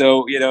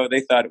 So,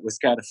 they thought it was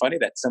kind of funny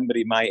that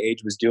somebody my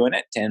age was doing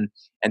it.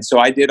 And so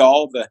I did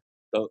all the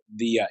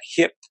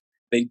hip,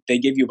 they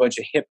give you a bunch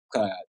of hip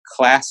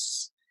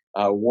class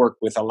work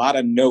with a lot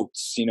of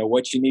notes,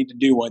 what you need to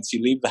do once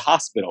you leave the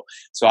hospital.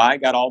 So I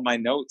got all my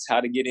notes,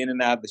 how to get in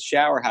and out of the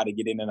shower, how to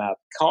get in and out of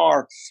the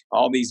car,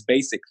 all these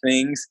basic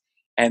things,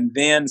 and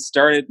then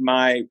started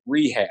my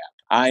rehab.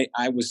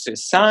 I was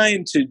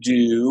assigned to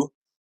do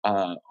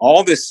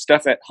all this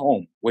stuff at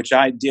home, which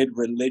I did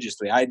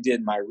religiously. I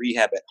did my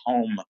rehab at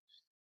home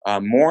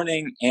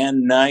morning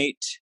and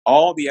night.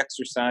 All the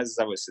exercises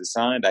I was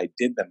assigned, I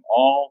did them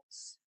all.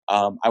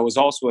 I was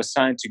also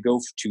assigned to go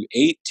to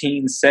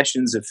 18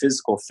 sessions of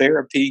physical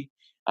therapy,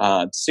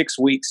 6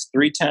 weeks,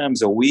 3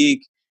 times a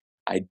week.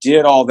 I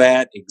did all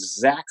that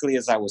exactly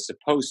as I was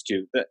supposed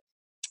to. But,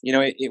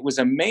 it was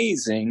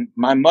amazing.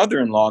 My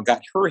mother-in-law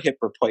got her hip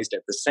replaced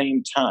at the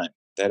same time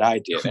that I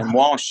did. And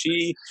while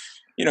she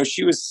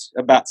was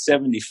about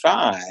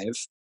 75,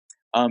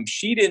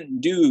 she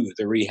didn't do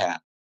the rehab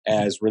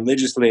as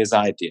religiously as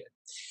I did.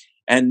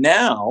 And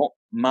now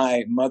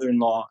my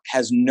mother-in-law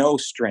has no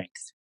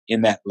strength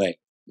in that leg.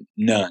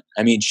 None.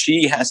 I mean,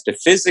 she has to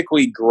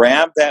physically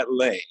grab that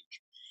leg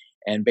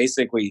and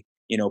basically,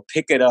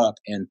 pick it up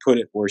and put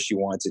it where she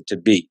wants it to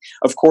be.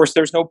 Of course,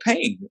 there's no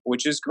pain,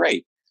 which is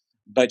great,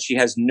 but she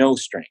has no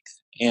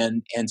strength.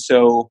 And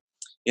so,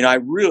 I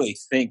really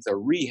think the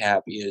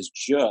rehab is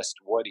just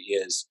what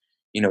is,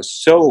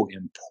 so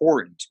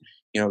important,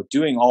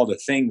 doing all the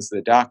things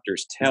the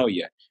doctors tell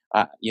you.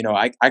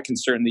 I can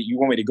certainly, you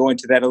want me to go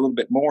into that a little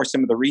bit more,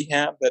 some of the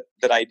rehab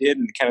that I did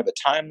and kind of the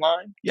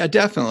timeline? Yeah,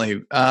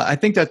 definitely. I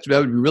think that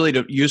would be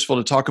really useful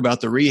to talk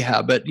about the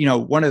rehab. But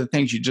one of the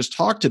things you just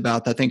talked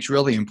about that I think is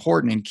really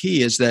important and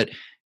key is that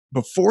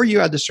before you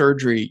had the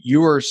surgery,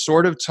 you were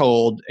sort of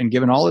told and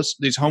given all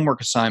these homework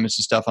assignments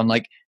and stuff on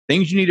like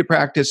things you need to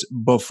practice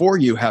before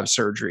you have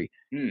surgery,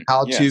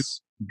 how to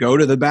Yes. go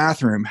to the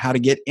bathroom, how to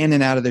get in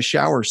and out of the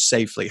shower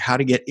safely, how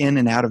to get in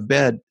and out of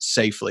bed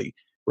safely,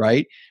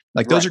 right?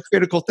 Like those are Right.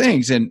 critical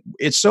things. And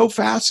it's so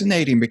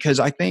fascinating because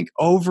I think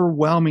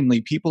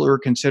overwhelmingly people who are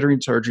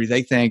considering surgery,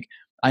 they think,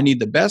 I need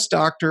the best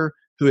doctor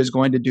who is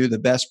going to do the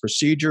best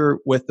procedure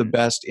with the Mm,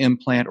 best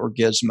implant or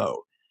gizmo.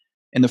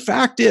 And the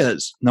fact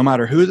is, no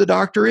matter who the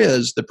doctor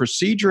is, the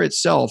procedure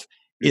itself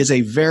mm, is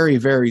a very,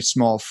 very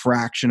small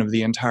fraction of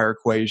the entire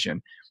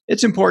equation.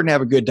 It's important to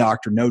have a good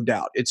doctor, no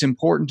doubt. It's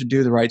important to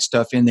do the right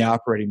stuff in the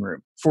operating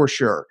room, for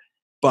sure.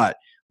 But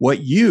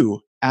what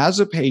you, as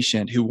a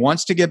patient who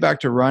wants to get back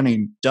to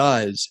running,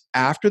 does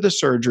after the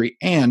surgery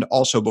and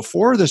also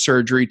before the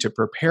surgery to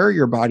prepare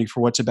your body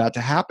for what's about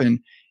to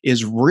happen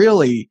is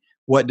really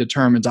what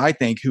determines, I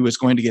think, who is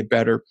going to get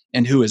better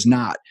and who is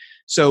not.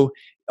 So,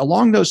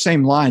 along those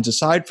same lines,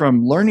 aside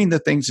from learning the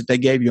things that they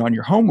gave you on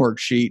your homework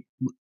sheet,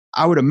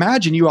 I would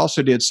imagine you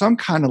also did some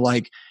kind of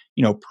like,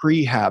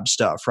 prehab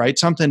stuff, right?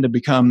 Something to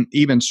become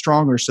even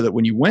stronger so that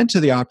when you went to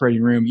the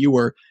operating room, you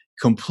were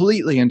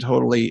completely and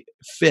totally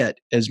fit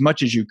as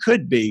much as you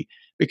could be,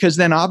 because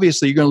then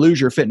obviously you're going to lose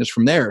your fitness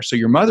from there. So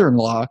your mother in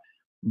law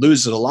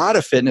loses a lot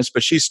of fitness,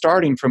 but she's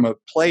starting from a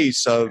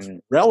place of mm,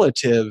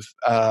 relative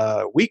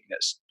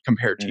weakness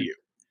compared to mm. you,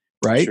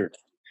 right? Sure.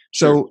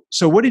 Sure.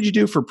 So what did you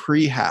do for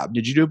prehab?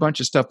 Did you do a bunch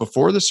of stuff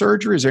before the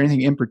surgery? Is there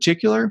anything in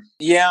particular?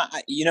 Yeah,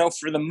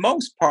 for the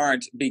most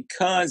part,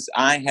 because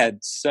I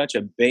had such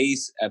a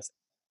base of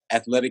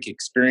athletic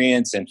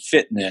experience and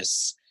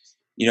fitness,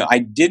 I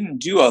didn't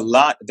do a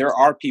lot. There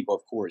are people,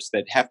 of course,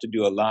 that have to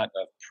do a lot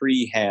of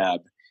prehab.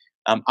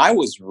 I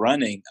was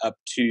running up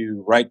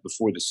to right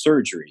before the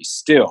surgery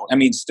still. I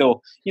mean,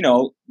 still,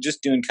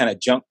 just doing kind of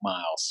junk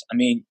miles. I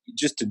mean,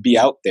 just to be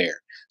out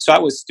there. So I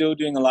was still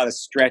doing a lot of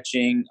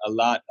stretching, a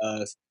lot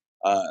of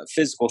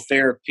physical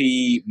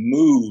therapy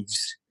moves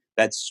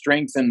that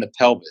strengthen the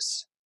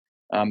pelvis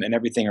and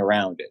everything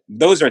around it.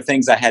 Those are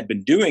things I had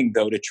been doing,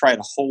 though, to try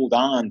to hold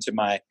on to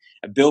my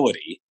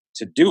ability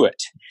to do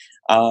it.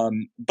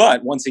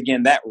 But once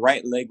again, that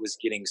right leg was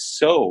getting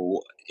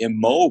so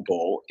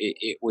immobile,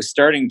 it was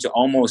starting to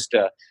almost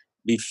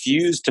be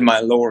fused to my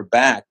lower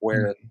back,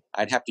 where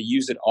I'd have to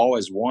use it all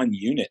as one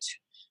unit.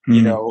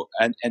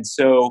 Mm-hmm. And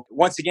so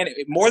once again,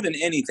 more than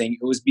anything,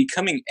 it was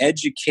becoming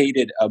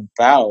educated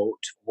about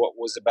what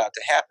was about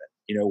to happen.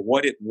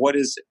 What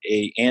is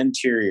a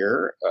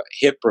anterior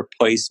hip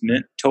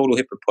replacement, total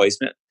hip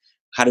replacement?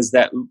 How does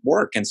that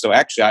work? And so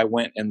actually, I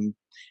went and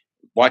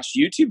watched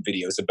YouTube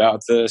videos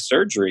about the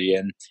surgery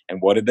and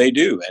what did they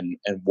do and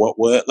what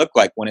will it look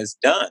like when it's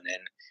done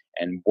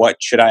and what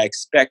should I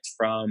expect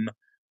from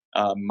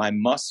my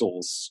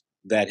muscles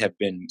that have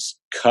been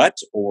cut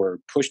or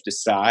pushed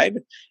aside.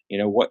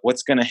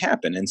 What's going to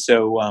happen. And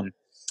so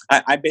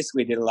I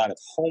basically did a lot of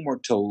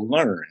homework to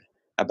learn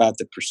about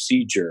the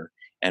procedure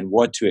and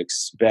what to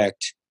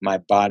expect my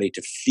body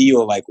to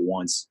feel like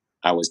once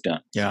I was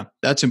done. Yeah,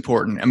 that's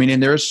important. I mean,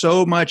 and there's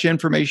so much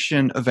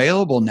information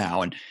available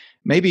now. And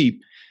maybe,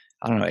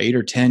 I don't know, 8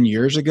 or 10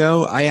 years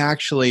ago, I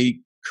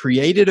actually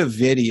created a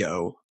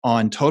video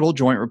on total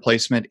joint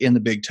replacement in the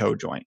big toe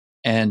joint.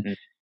 And, Mm,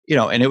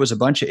 and it was a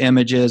bunch of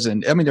images.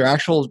 And I mean, they're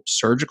actual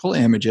surgical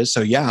images.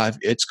 So, yeah,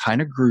 it's kind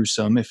of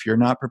gruesome if you're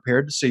not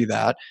prepared to see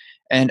that.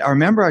 And I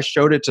remember I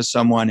showed it to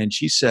someone and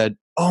she said,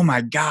 "Oh my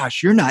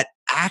gosh, you're not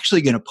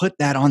actually going to put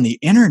that on the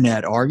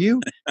internet, are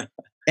you?"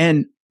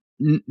 And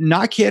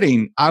not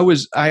kidding. I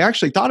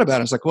actually thought about it.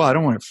 I was like, well, I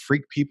don't want to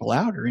freak people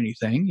out or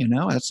anything.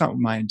 That's not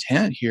my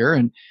intent here.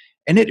 And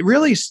it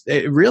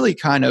really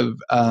kind of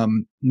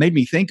made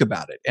me think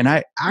about it. And I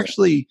yeah.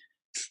 actually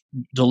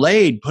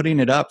delayed putting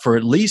it up for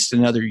at least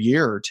another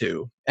year or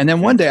two. And then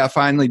Mm, one day I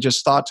finally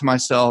just thought to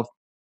myself,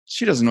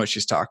 she doesn't know what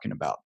she's talking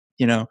about.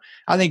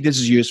 I think this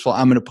is useful.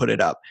 I'm going to put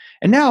it up.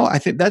 And now I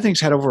think that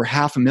thing's had over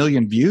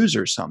 500,000 views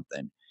or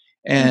something.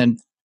 mm, And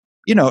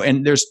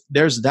and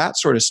there's that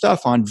sort of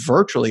stuff on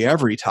virtually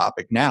every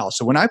topic now.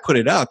 So when I put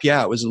it up,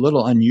 yeah, it was a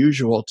little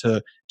unusual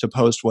to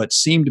post what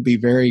seemed to be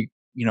very,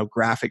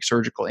 graphic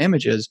surgical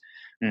images.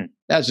 mm.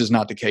 That's just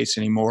not the case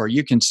anymore.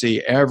 You can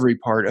see every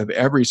part of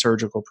every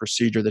surgical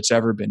procedure that's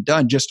ever been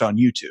done just on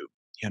YouTube,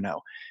 you know.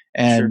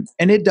 Sure.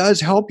 And it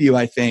does help you,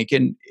 I think.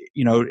 And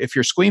if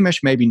you're squeamish,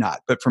 maybe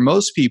not. But for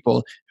most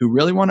people who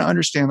really want to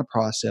understand the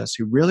process,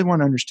 who really want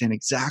to understand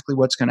exactly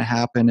what's going to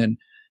happen and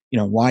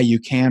why you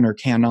can or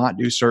cannot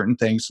do certain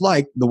things,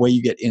 like the way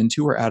you get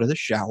into or out of the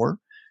shower,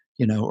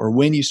 or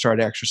when you start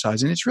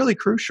exercising, it's really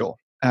crucial.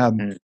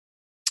 Mm,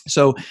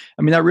 So,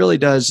 I mean, that really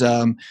does,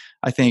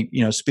 I think,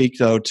 speak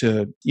though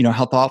to,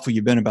 how thoughtful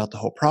you've been about the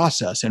whole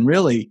process. And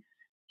really,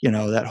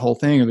 that whole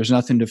thing of there's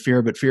nothing to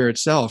fear but fear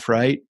itself,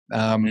 right?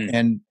 mm.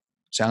 And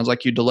sounds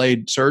like you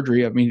delayed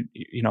surgery. I mean,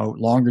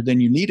 longer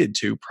than you needed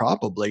to,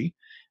 probably.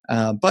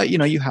 But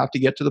you have to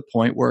get to the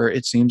point where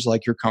it seems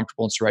like you're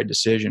comfortable, it's the right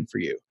decision for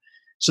you.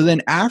 So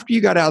then after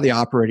you got out of the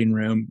operating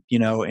room,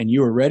 and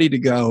you were ready to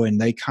go and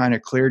they kind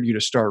of cleared you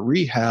to start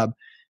rehab,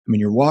 I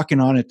mean, you're walking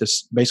on it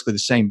this basically the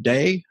same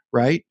day,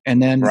 right?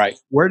 And then Right.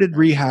 where did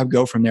rehab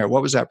go from there?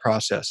 What was that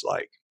process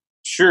like?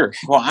 Sure.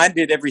 Well, I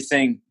did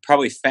everything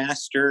probably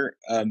faster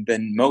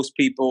than most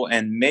people,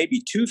 and maybe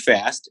too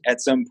fast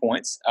at some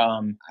points.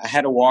 I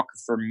had a walker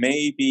for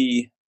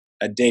maybe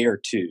a day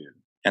or two,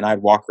 and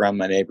I'd walk around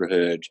my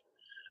neighborhood.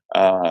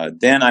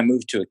 Then I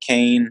moved to a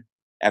cane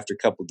after a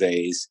couple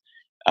days.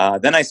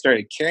 Then I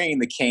started carrying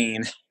the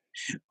cane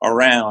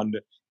around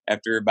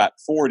after about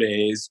 4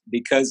 days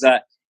because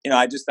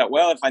I just thought,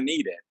 well, if I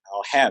need it,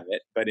 I'll have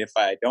it, but if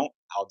I don't,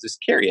 I'll just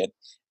carry it.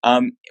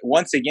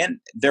 Once again,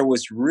 there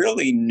was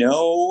really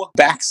no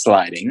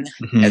backsliding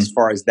as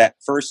far as that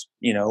first,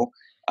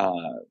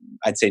 uh,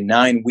 I'd say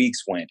 9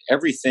 weeks went.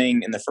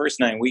 Everything in the first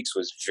 9 weeks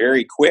was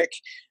very quick,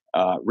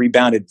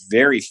 rebounded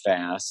very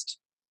fast.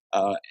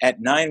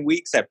 At 9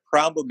 weeks, I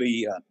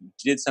probably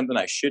did something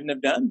I shouldn't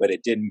have done, but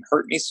it didn't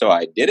hurt me, so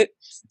I did it.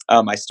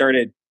 I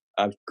started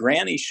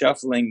granny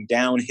shuffling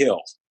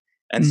downhill,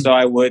 and so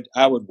I would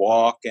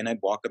walk and I'd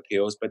walk up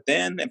hills. But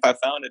then, if I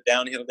found a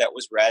downhill that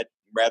was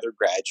rather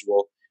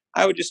gradual,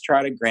 I would just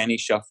try to granny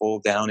shuffle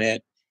down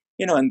it,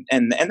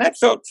 and that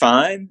felt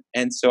fine.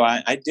 And so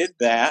I did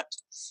that.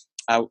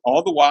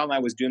 All the while I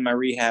was doing my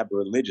rehab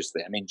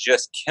religiously. I mean,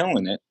 just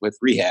killing it with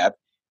rehab.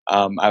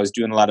 I was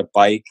doing a lot of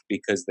bike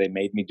because they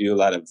made me do a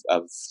lot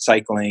of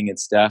cycling and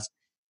stuff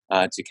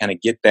to kind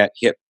of get that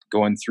hip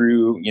going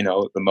through,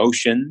 the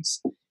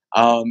motions.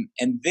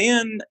 And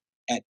then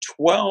at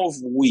 12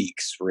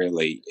 weeks,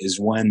 really, is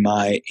when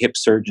my hip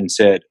surgeon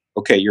said,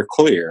 okay, you're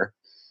clear.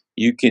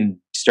 You can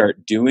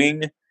start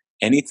doing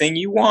anything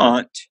you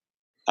want.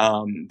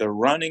 The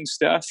running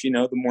stuff,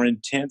 the more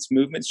intense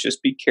movements,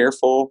 just be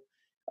careful.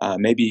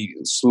 Maybe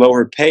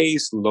slower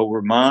pace,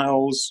 lower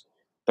miles,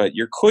 but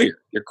you're clear.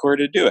 You're clear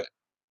to do it.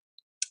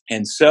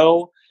 And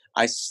so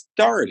I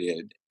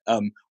started,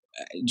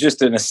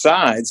 just an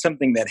aside,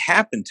 something that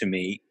happened to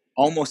me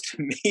almost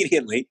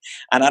immediately,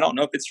 and I don't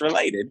know if it's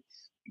related,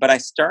 but I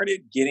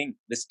started getting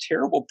this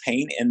terrible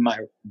pain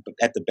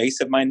at the base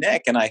of my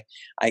neck, and I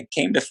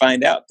came to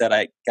find out that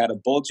I got a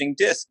bulging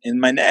disc in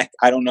my neck.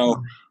 I don't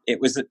know.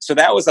 So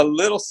that was a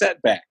little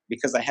setback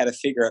because I had to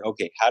figure out,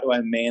 okay, how do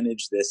I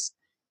manage this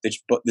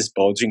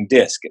bulging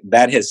disc?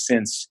 That has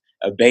since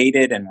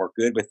abated, and we're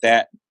good with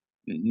that.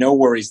 No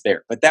worries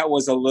there. But that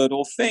was a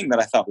little thing that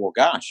I thought, well,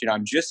 gosh,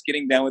 I'm just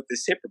getting done with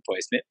this hip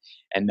replacement,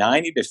 and now I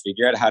need to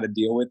figure out how to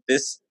deal with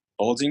this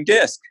bulging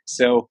disc.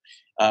 So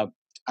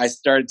I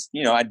started,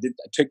 I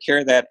took care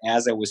of that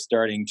as I was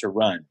starting to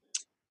run.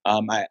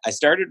 I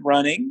started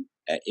running.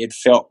 It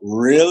felt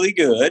really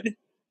good.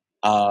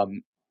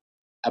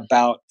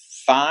 About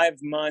 5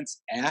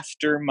 months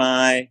after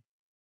my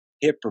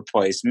hip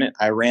replacement,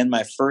 I ran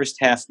my first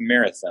half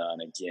marathon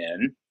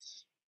again,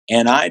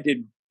 and I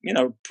did,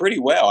 pretty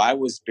well. I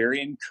was very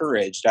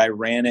encouraged. I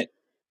ran it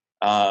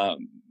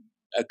um,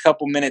 a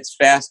couple minutes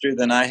faster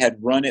than I had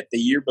run it the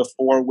year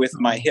before with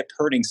my hip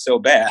hurting so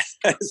bad.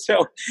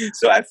 so,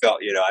 so I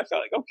felt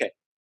like, okay,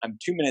 I'm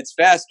 2 minutes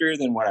faster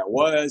than what I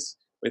was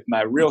with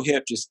my real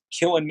hip just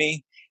killing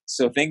me.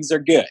 So things are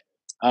good.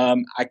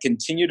 I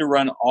continue to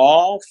run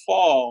all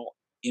fall,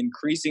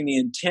 increasing the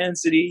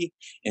intensity,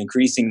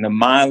 increasing the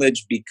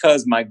mileage,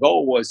 because my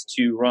goal was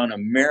to run a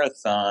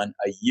marathon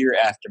a year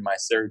after my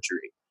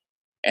surgery.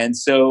 And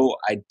so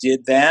I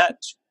did that,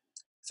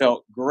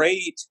 felt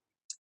great.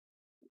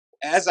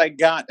 As I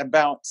got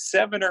about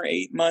 7 or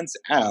 8 months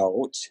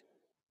out,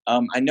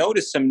 I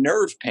noticed some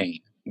nerve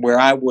pain where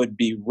I would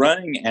be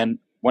running, and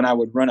when I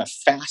would run a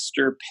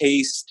faster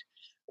paced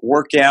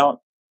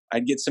workout,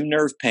 I'd get some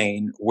nerve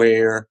pain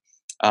where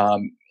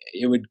um,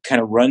 it would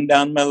kind of run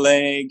down my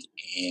leg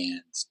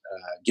and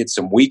get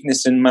some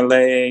weakness in my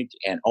leg,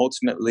 and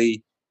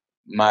ultimately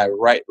my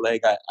right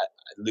leg, I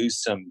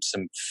lose some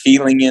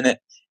feeling in it,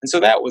 and so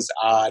that was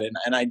odd,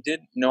 and I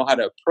didn't know how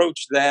to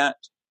approach that.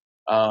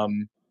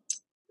 Um,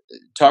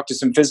 Talked to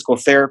some physical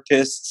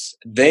therapists.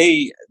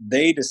 They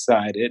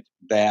decided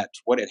that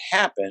what had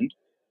happened,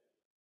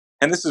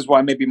 and this is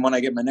why maybe when I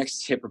get my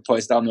next hip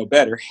replaced, I'll know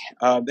better.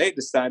 They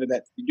decided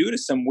that due to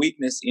some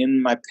weakness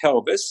in my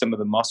pelvis, some of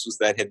the muscles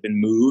that had been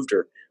moved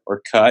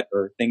or cut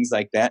or things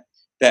like that,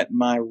 that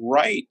my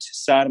right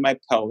side of my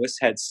pelvis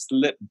had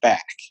slipped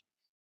back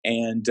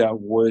and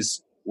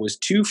was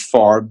too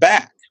far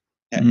back,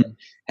 had, Mhm.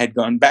 had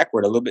gone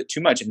backward a little bit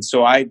too much, and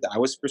so I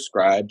was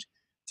prescribed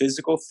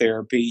physical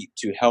therapy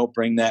to help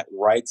bring that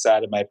right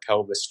side of my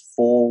pelvis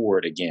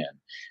forward again.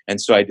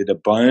 And so I did a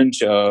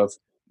bunch of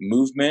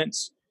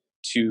movements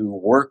to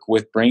work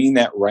with bringing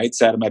that right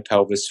side of my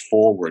pelvis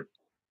forward.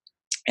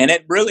 And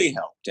it really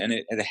helped, and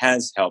it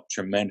has helped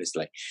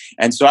tremendously.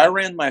 And so I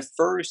ran my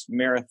first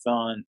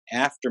marathon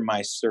after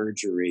my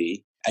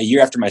surgery, a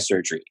year after my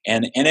surgery,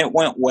 and it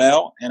went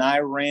well. And I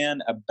ran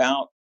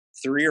about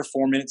 3 or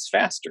 4 minutes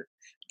faster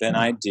than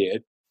I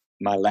did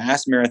my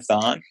last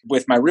marathon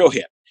with my real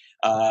hip.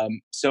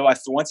 So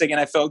once again,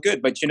 I felt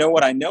good. But you know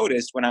what I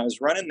noticed when I was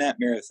running that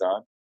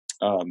marathon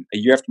a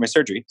year after my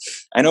surgery?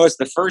 I noticed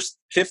the first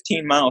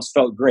 15 miles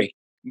felt great,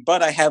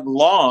 but I have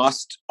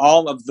lost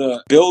all of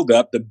the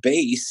buildup, the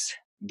base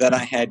that I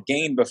had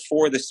gained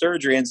before the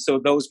surgery. And so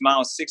those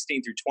miles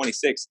 16 through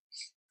 26,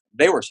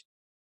 they were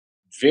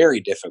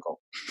very difficult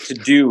to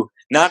do,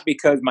 not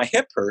because my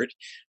hip hurt,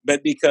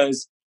 but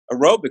because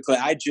aerobically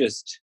I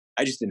just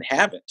didn't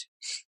have it.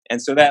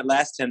 And so that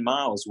last 10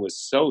 miles was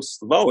so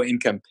slow in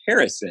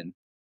comparison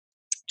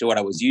to what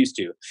I was used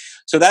to.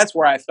 So that's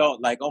where I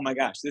felt like, oh my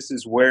gosh, this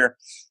is where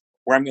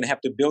I'm going to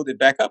have to build it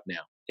back up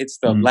now. It's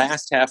the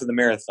last half of the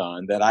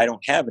marathon that I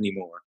don't have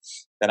anymore,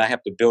 that I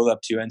have to build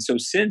up to. And so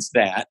since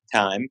that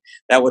time,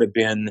 that would have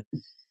been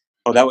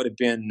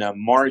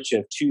March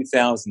of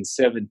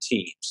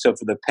 2017. So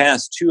for the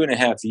past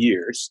 2.5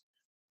 years,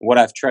 what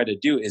I've tried to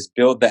do is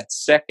build that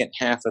second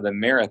half of the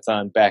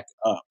marathon back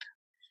up.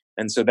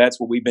 And so that's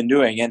what we've been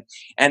doing.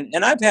 And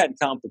I've had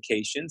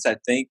complications, I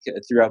think,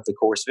 throughout the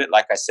course of it.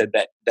 Like I said,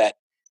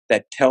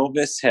 that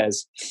pelvis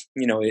has,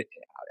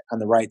 on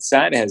the right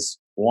side has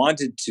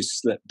wanted to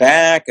slip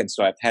back. And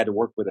so I've had to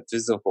work with a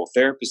physical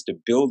therapist to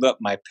build up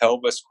my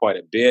pelvis quite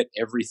a bit,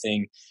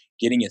 everything,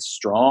 getting it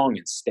strong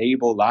and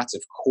stable, lots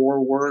of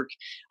core work.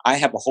 I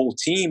have a whole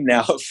team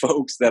now of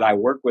folks that I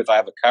work with. I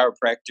have a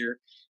chiropractor,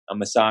 a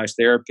massage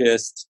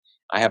therapist.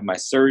 I have my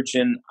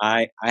surgeon.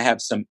 I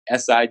have some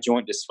SI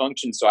joint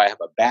dysfunction, so I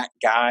have a back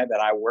guy that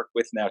I work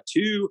with now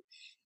too.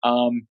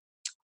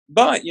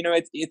 But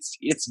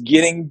it's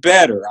getting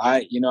better.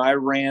 I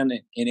ran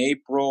in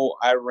April.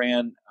 I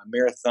ran a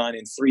marathon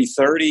in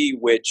 3:30,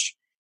 which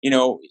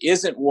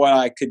isn't what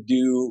I could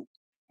do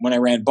when I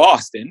ran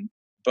Boston,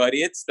 but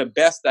it's the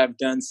best I've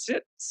done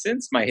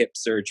since my hip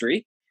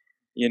surgery.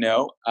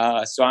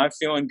 So I'm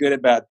feeling good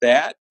about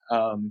that.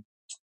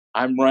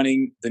 I'm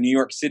running the New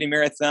York City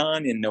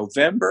Marathon in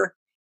November,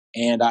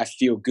 and I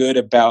feel good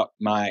about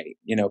my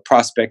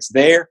prospects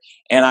there.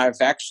 And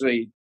I've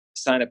actually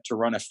signed up to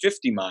run a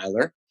 50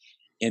 miler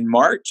in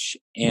March,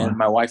 and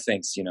my wife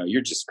thinks,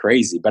 you're just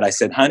crazy. But I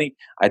said, honey,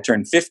 I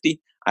turned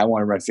 50. I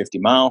want to run 50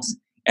 miles.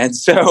 And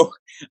so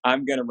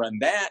I'm going to run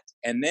that.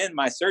 And then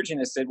my surgeon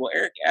has said, well,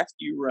 Eric, after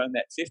you run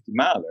that 50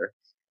 miler,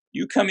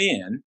 you come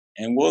in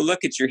and we'll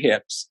look at your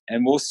hips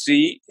and we'll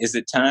see, is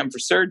it time for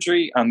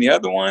surgery on the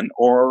other one?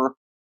 Or,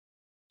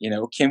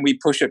 can we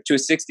push up to a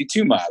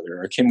 62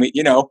 miler? Or can we,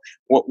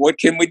 what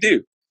can we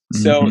do?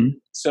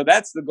 So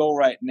that's the goal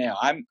right now.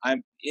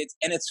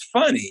 It's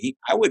funny.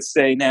 I would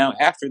say now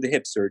after the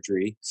hip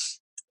surgery,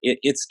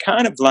 it's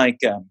kind of like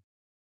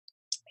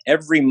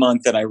every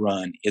month that I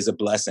run is a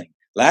blessing.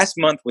 Last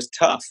month was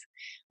tough.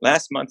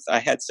 Last month I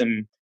had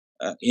some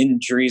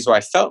injuries where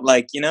I felt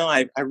like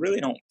I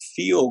really don't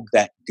feel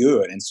that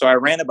good, and so I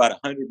ran about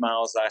 100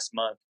 miles last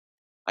month.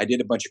 I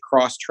did a bunch of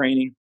cross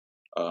training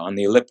on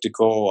the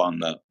elliptical, on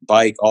the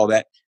bike, all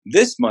that.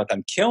 This month,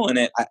 I'm killing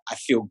it. I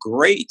feel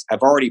great.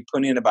 I've already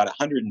put in about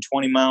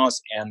 120 miles,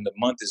 and the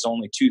month is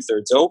only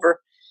 2/3 over.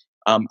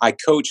 I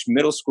coach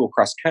middle school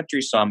cross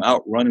country, so I'm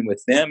out running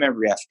with them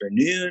every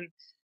afternoon.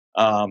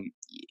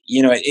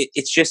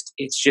 It's just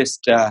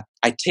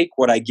I take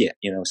what I get.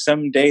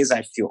 Some days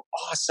I feel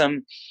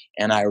awesome,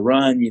 and I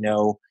run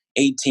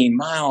 18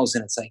 miles,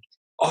 and it's like,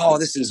 oh,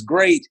 this is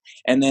great.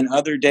 And then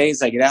other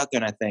days I get out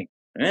there and I think,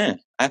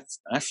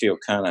 I feel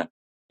kind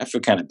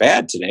of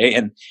bad today.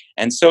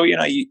 And so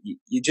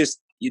you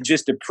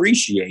just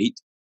appreciate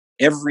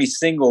every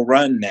single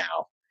run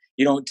now.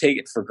 You don't take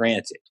it for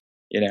granted.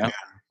 Yeah.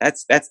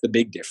 That's the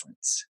big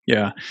difference.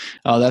 Yeah.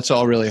 That's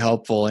all really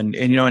helpful. And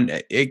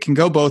it can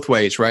go both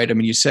ways, right? I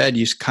mean, you said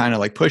you kind of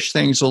like push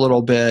things a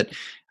little bit,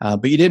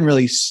 but you didn't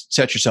really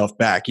set yourself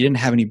back. You didn't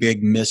have any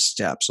big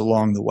missteps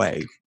along the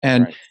way.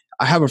 And right.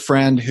 I have a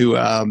friend who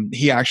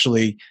he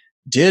actually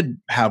did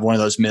have one of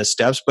those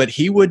missteps, but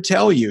he would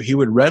tell you, he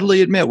would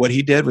readily admit what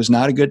he did was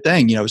not a good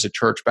thing. It was a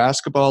church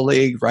basketball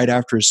league right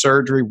after his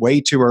surgery,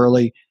 way too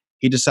early.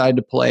 He decided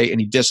to play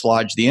and he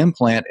dislodged the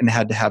implant and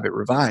had to have it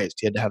revised.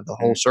 He had to have the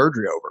whole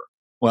surgery over.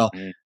 Well,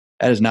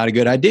 that is not a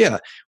good idea.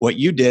 What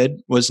you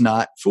did was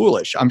not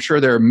foolish. I'm sure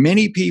there are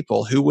many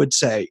people who would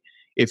say,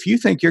 if you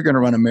think you're going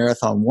to run a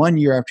marathon 1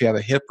 year after you have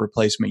a hip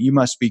replacement, you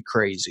must be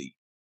crazy.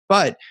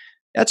 But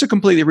that's a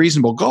completely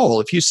reasonable goal.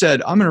 If you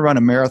said, I'm going to run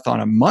a marathon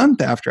a month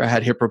after I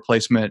had hip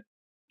replacement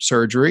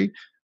surgery,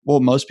 well,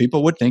 most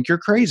people would think you're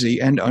crazy,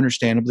 and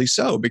understandably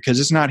so, because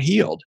it's not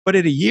healed. But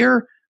at a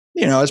year,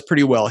 it's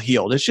pretty well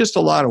healed. It's just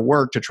a lot of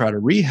work to try to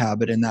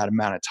rehab it in that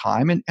amount of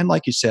time. And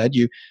like you said,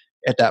 you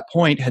at that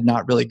point had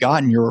not really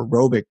gotten your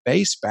aerobic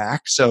base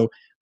back. So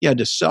you had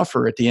to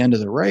suffer at the end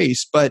of the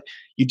race, but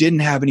you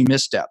didn't have any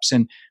missteps.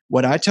 And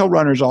what I tell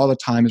runners all the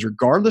time is,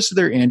 regardless of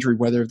their injury,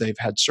 whether they've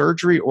had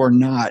surgery or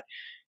not,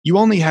 you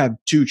only have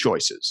two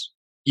choices.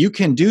 You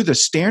can do the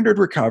standard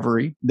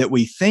recovery that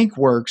we think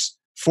works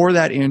for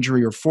that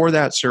injury or for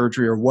that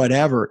surgery or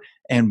whatever,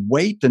 and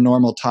wait the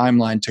normal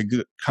timeline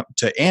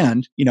to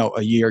end,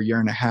 a year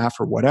and a half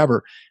or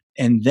whatever,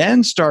 and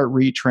then start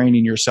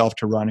retraining yourself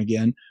to run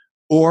again.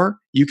 or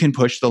you can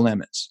push the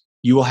limits.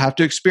 You will have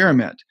to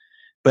experiment.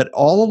 But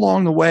all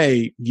along the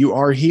way, you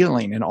are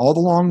healing. And all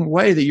along the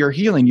way that you're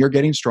healing, you're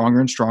getting stronger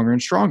and stronger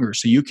and stronger.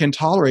 So you can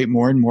tolerate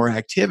more and more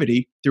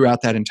activity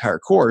throughout that entire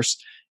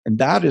course. And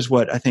that is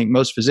what I think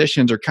most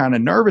physicians are kind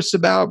of nervous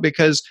about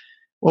because,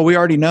 well, we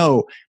already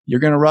know you're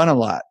going to run a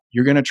lot.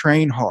 You're going to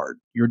train hard.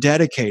 You're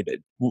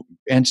dedicated.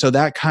 And so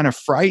that kind of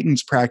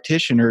frightens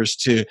practitioners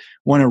to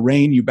want to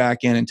rein you back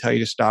in and tell you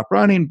to stop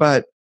running.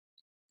 But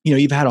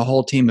you've had a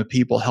whole team of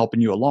people helping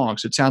you along.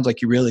 So it sounds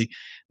like you really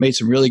made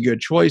some really good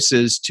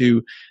choices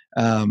to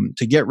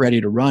get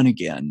ready to run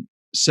again.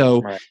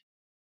 So Right.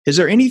 is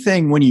there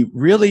anything when you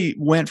really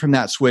went from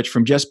that switch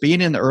from just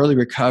being in the early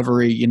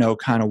recovery,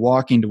 kind of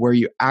walking to where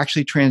you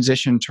actually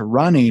transitioned to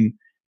running,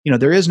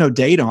 there is no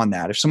data on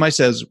that. If somebody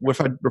says, well,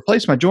 if I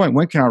replace my joint,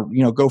 when can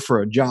I, go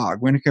for a jog?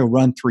 When can I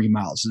run 3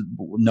 miles?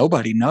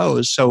 Nobody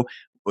knows. So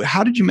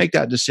how did you make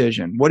that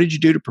decision? What did you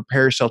do to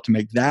prepare yourself to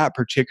make that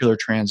particular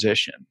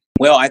transition?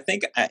 Well, I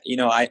think,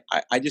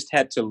 I just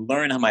had to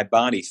learn how my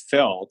body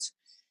felt.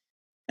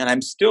 And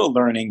I'm still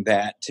learning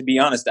that. To be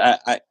honest,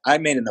 I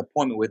made an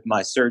appointment with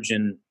my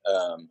surgeon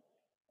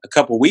a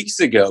couple weeks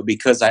ago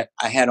because I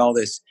had all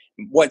this.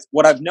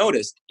 What I've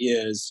noticed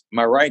is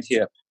my right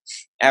hip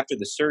after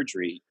the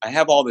surgery, I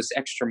have all this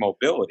extra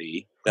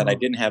mobility that I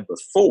didn't have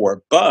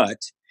before, but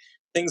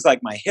things like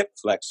my hip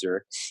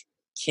flexor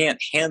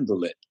can't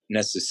handle it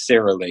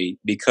necessarily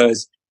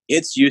because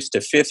it's used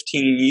to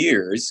 15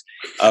 years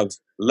of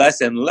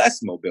less and less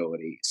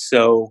mobility.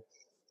 So,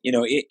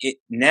 it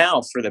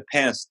now for the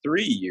past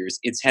 3 years,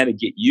 it's had to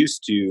get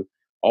used to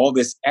all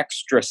this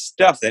extra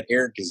stuff that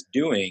Eric is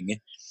doing.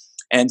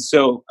 And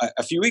so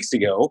a few weeks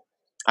ago,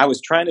 I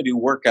was trying to do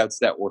workouts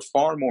that were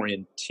far more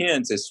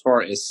intense as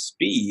far as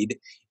speed.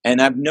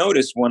 And I've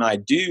noticed when I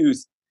do,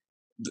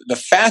 the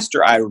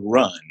faster I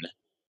run,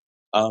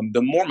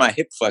 the more my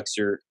hip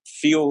flexor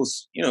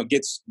feels,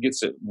 gets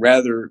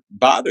rather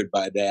bothered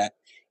by that.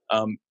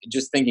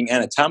 Just thinking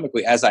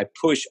anatomically, as I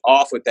push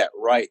off with that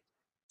right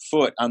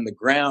foot on the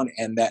ground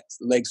and that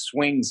leg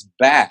swings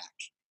back,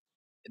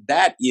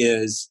 that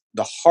is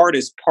the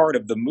hardest part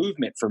of the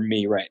movement for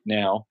me right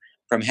now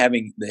from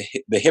having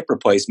the hip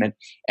replacement.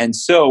 And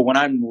so when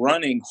I'm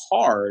running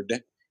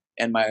hard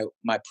and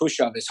my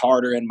push off is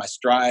harder and my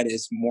stride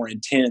is more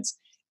intense,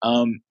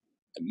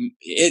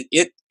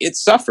 it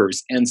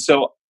suffers. And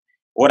so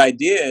what I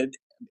did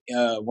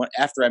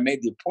after I made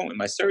the appointment with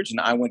my surgeon,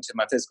 I went to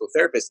my physical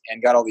therapist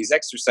and got all these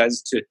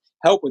exercises to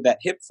help with that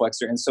hip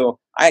flexor. And so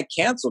I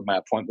canceled my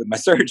appointment with my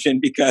surgeon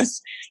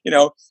because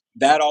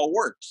that all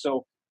worked.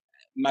 So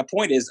my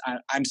point is,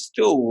 I'm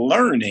still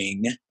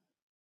learning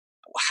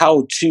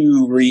how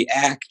to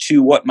react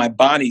to what my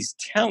body's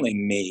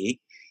telling me.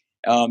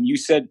 You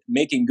said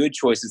making good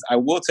choices. I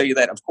will tell you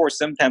that, of course,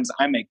 sometimes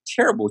I make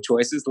terrible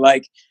choices.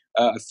 Like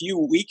a few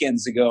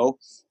weekends ago,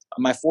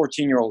 my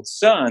 14-year-old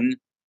son,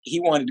 he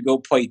wanted to go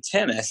play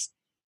tennis.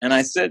 And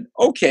I said,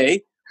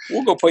 okay,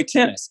 we'll go play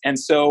tennis. And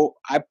so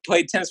I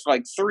played tennis for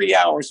like 3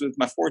 hours with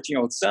my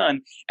 14-year-old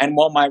son. And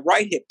while my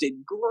right hip did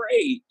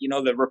great,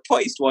 the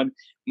replaced one,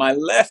 my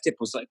left hip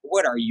was like,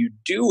 what are you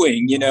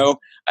doing?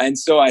 And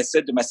so I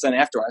said to my son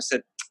after, I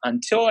said,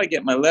 until I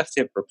get my left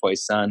hip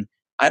replaced, son,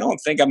 I don't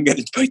think I'm going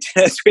to play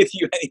tennis with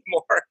you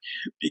anymore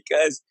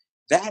because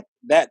that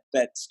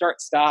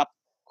start stop,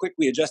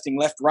 quickly adjusting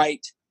left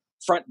right,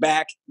 front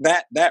back,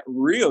 that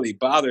really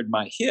bothered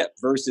my hip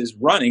versus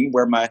running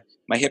where my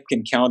hip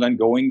can count on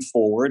going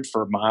forward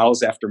for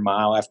miles after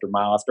mile after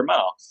mile after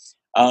mile.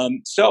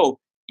 So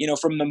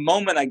from the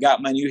moment I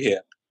got my new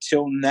hip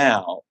till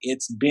now,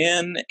 it's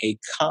been a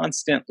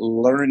constant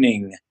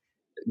learning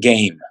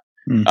game.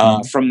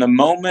 From the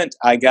moment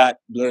I got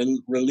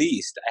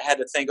released, I had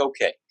to think,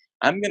 okay,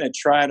 I'm going to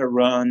try to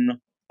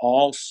run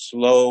all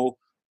slow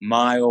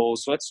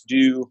miles. Let's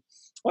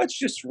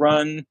just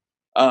run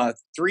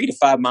 3 to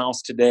 5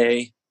 miles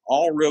today,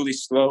 all really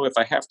slow. If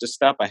I have to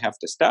stop, I have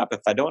to stop. If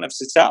I don't have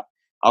to stop,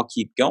 I'll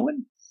keep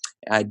going.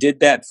 I did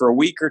that for a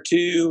week or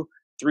two,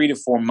 3 to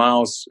 4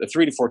 miles,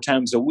 3 to 4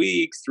 times a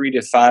week, 3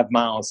 to 5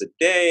 miles a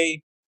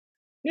day.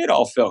 It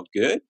all felt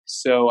good.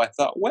 So I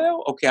thought,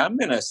 well, okay, I'm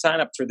going to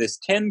sign up for this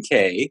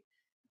 10K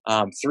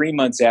 3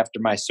 months after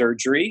my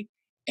surgery,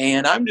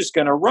 and I'm just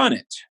going to run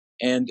it,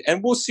 and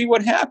we'll see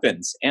what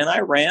happens. And I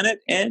ran it,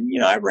 and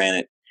I ran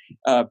it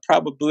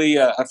probably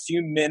a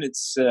few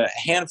minutes, a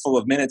handful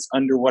of minutes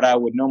under what I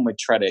would normally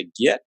try to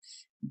get.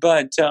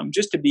 But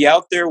just to be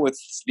out there with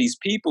these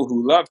people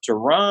who love to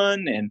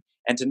run and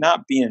to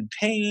not be in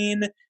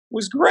pain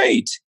was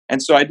great.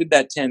 And so I did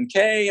that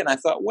 10K and I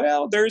thought,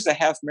 well, there's a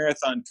half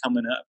marathon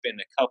coming up in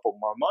a couple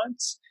more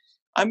months.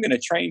 I'm going to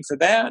train for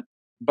that,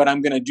 but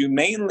I'm going to do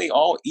mainly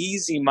all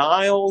easy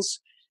miles.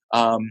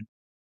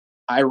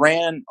 I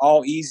ran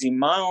all easy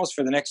miles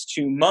for the next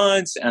 2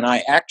 months, and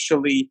I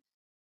actually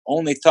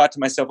only thought to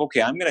myself,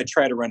 okay, I'm going to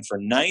try to run for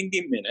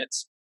 90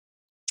 minutes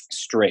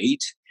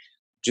straight,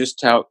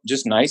 just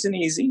nice and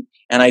easy.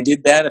 And I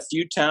did that a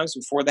few times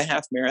before the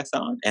half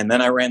marathon, and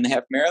then I ran the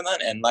half marathon.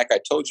 And like I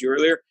told you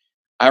earlier,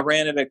 I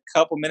ran it a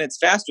couple minutes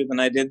faster than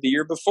I did the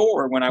year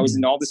before when I was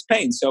in all this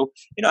pain. So,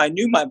 I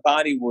knew my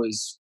body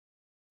was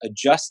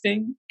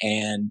adjusting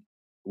and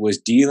was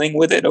dealing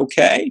with it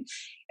okay.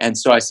 And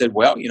so I said,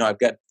 well,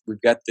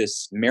 we've got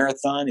this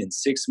marathon in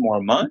 6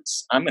 more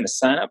months. I'm going to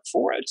sign up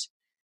for it.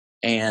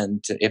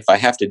 And if I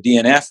have to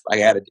DNF,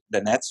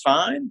 then that's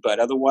fine. But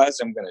otherwise,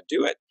 I'm going to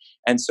do it.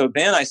 And so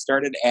then I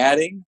started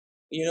adding,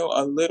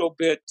 a little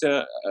bit,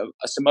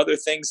 some other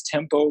things,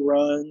 tempo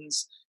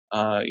runs,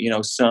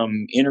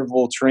 some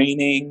interval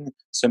training,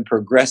 some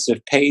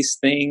progressive pace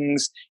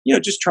things,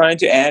 just trying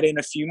to add in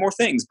a few more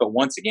things. But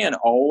once again,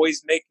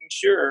 always making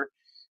sure,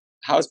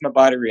 how's my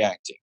body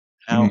reacting?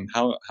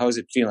 How is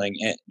it feeling?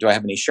 Do I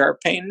have any sharp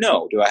pain?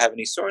 No. Do I have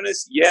any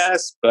soreness?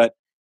 Yes, but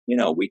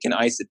we can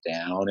ice it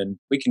down and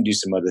we can do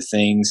some other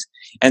things.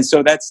 And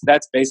so that's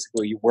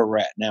basically where we're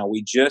at now.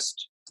 We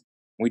just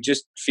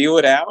feel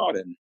it out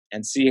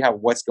and see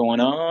what's going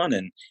on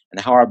and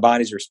how our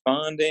body's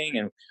responding.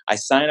 And I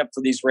sign up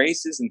for these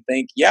races and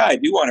think, yeah, I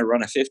do want to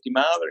run a 50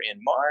 miler in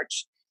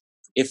March.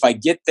 If I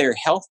get there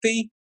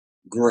healthy,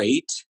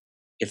 great.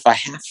 If I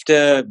have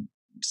to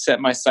set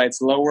my sights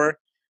lower,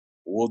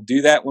 we'll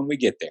do that when we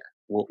get there.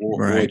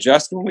 We'll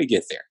adjust when we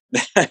get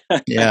there.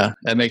 Yeah,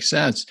 that makes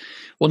sense.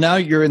 Well, now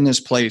you're in this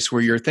place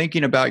where you're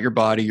thinking about your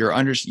body. You're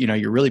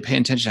really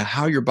paying attention to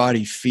how your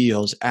body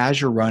feels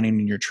as you're running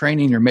and you're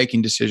training. You're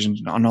making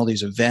decisions on all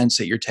these events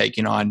that you're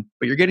taking on,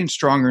 but you're getting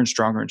stronger and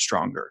stronger and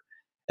stronger.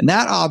 And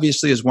that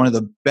obviously is one of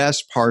the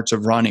best parts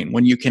of running,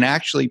 when you can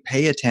actually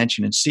pay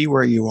attention and see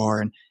where you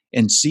are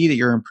and see that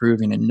you're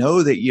improving and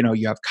know that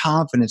you have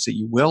confidence that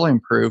you will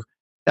improve.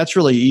 That's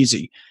really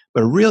easy.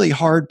 But a really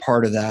hard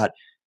part of that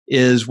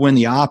is when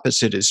the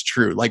opposite is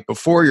true. Like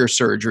before your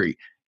surgery,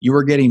 you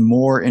were getting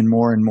more and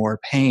more and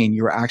more pain.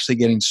 You were actually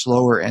getting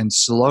slower and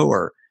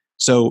slower.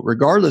 So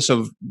regardless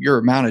of your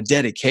amount of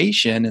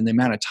dedication and the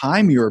amount of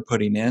time you were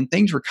putting in,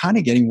 things were kind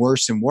of getting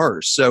worse and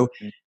worse. So,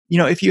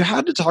 if you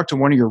had to talk to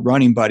one of your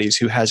running buddies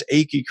who has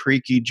achy,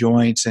 creaky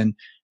joints and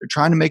they're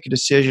trying to make a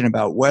decision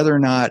about whether or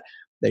not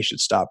they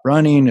should stop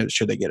running, or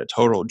should they get a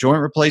total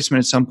joint replacement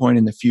at some point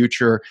in the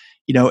future,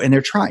 and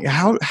they're trying,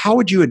 how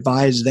would you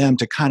advise them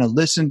to kind of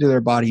listen to their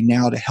body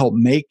now to help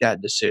make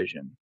that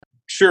decision?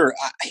 Sure.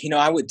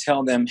 I would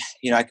tell them,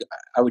 I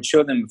would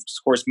show them,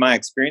 of course, my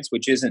experience,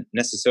 which isn't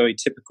necessarily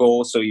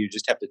typical. So you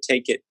just have to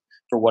take it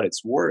for what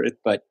it's worth.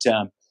 But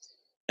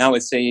I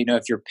would say,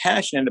 if you're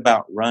passionate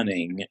about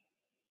running,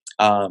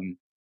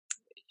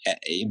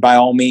 by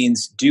all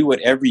means, do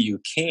whatever you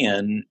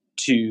can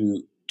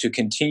to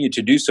continue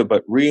to do so,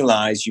 but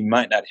realize you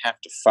might not have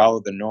to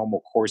follow the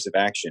normal course of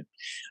action.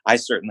 I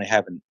certainly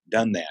haven't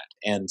done that.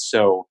 And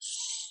so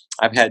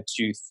I've had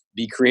to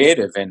be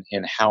creative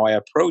in how I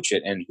approach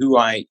it and who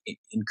I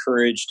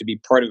encourage to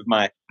be part of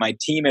my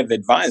team of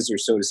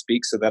advisors, so to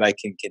speak, so that I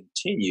can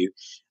continue.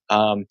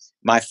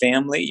 My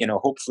family,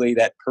 hopefully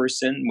that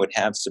person would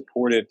have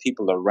supportive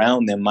people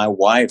around them. My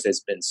wife has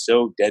been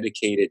so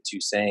dedicated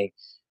to saying,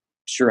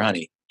 sure,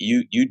 honey,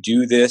 you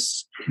do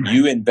this,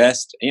 you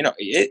invest,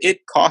 it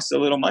costs a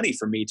little money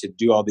for me to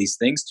do all these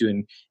things,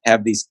 to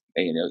have these,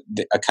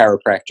 a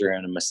chiropractor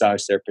and a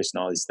massage therapist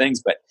and all these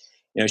things. But,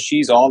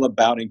 she's all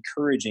about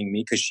encouraging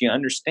me because she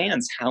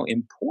understands how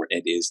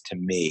important it is to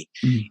me.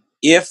 Mm.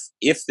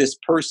 If this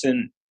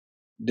person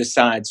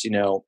decides,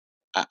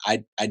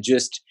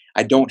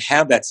 I don't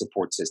have that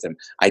support system,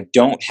 I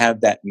don't have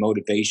that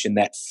motivation,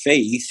 that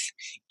faith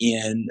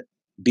in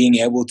being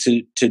able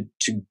to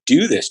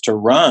do this, to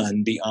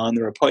run beyond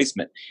the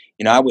replacement,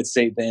 I would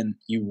say then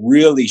you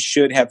really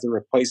should have the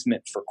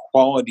replacement for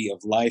quality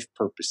of life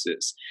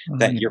purposes.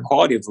 That your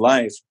quality of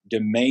life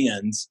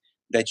demands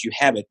that you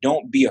have it.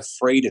 Don't be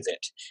afraid of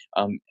it.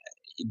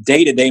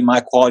 Day to day,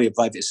 my quality of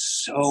life is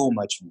so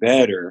much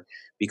better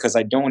because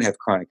I don't have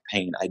chronic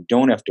pain. I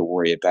don't have to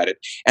worry about it.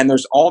 And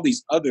there's all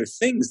these other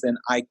things then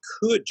I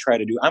could try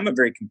to do. I'm a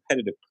very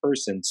competitive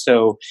person.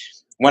 So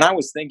when I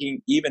was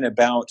thinking even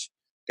about,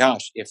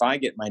 gosh, if I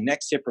get my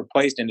next hip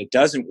replaced and it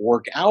doesn't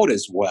work out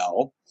as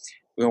well,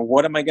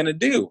 what am I going to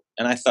do?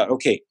 And I thought,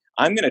 okay,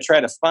 I'm going to try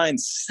to find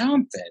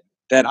something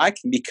that I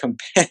can be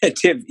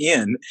competitive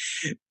in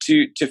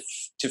to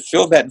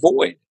fill that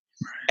void.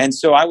 And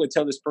so I would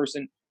tell this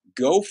person,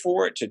 go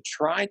for it, to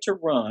try to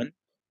run.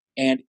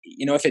 And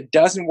if it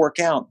doesn't work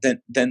out,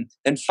 then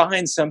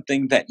find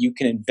something that you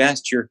can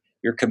invest your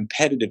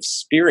competitive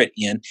spirit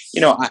in.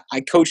 I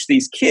coach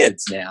these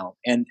kids now,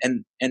 and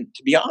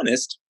to be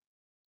honest,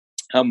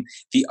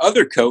 the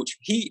other coach,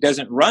 he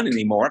doesn't run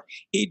anymore.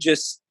 He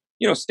just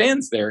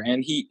stands there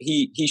and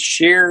he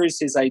shares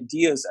his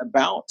ideas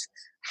about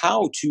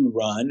how to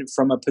run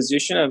from a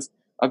position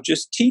of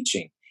just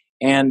teaching,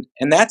 and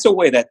that's a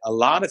way that a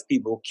lot of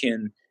people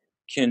can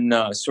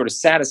sort of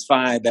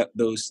satisfy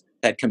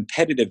that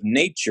competitive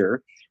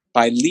nature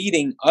by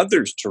leading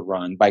others to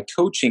run, by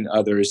coaching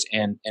others,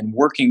 and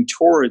working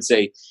towards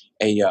a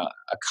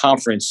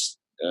conference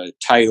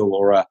title,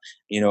 or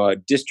a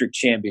district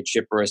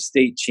championship or a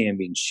state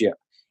championship.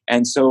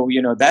 And so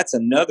that's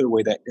another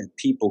way that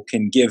people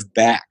can give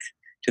back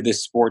to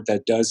this sport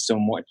that does so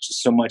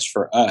much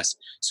for us.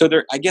 So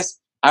there, I guess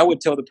I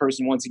would tell the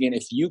person once again,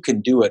 if you can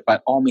do it, by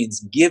all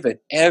means, give it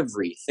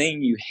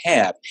everything you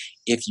have.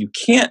 If you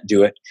can't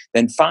do it,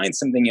 then find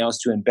something else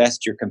to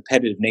invest your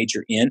competitive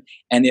nature in.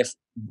 And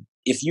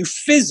if you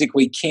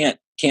physically can't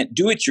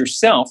do it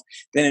yourself,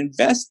 then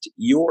invest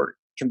your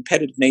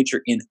competitive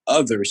nature in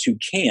others who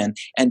can,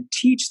 and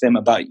teach them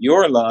about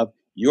your love,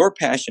 your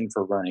passion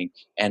for running,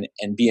 and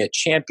be a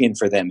champion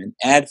for them, an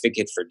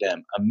advocate for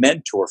them, a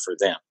mentor for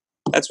them.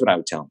 That's what I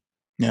would tell them.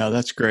 Yeah,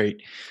 that's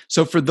great.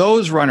 So for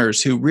those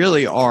runners who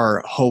really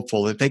are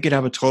hopeful that they could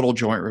have a total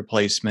joint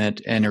replacement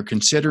and are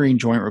considering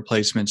joint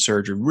replacement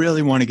surgery,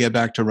 really want to get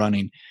back to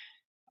running,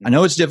 I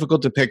know it's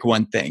difficult to pick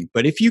one thing,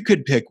 but if you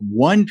could pick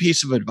one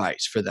piece of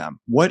advice for them,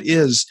 what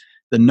is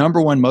the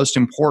number one most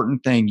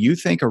important thing you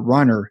think a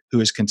runner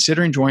who is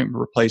considering joint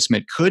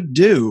replacement could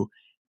do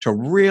to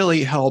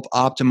really help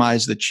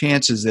optimize the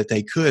chances that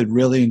they could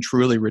really and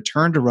truly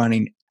return to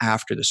running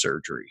after the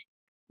surgery?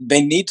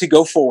 They need to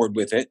go forward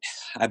with it.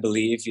 I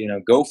believe,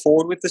 go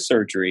forward with the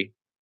surgery,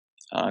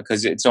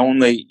 because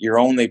you're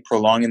only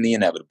prolonging the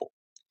inevitable.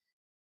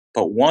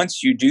 But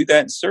once you do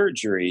that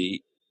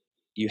surgery,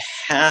 you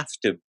have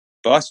to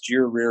bust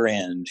your rear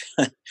end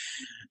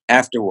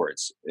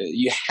afterwards.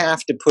 You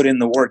have to put in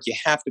the work. You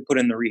have to put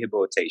in the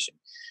rehabilitation.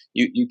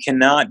 You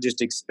cannot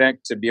just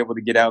expect to be able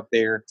to get out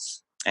there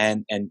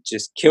and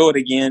just kill it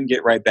again,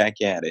 get right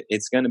back at it.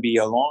 It's going to be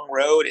a long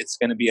road. It's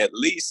going to be at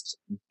least,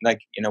 like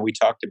we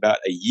talked about,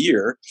 a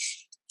year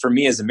for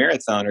me as a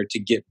marathoner to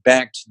get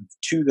back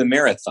to the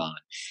marathon.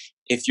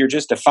 If you're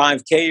just a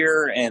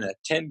 5Ker and a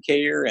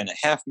 10Ker and a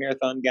half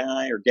marathon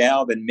guy or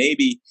gal, then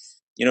maybe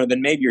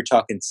you're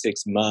talking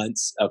 6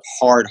 months of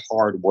hard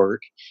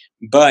work.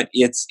 But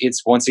it's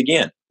once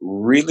again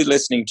really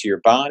listening to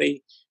your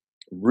body,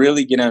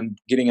 really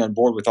getting on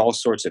board with all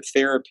sorts of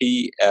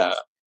therapy,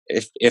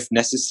 if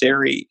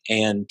necessary,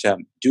 and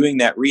doing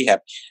that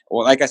rehab.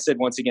 Well, like I said,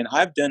 once again,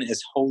 I've done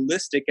as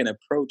holistic an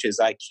approach as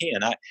I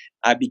can.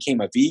 I became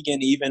a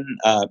vegan even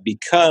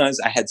because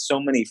I had so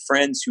many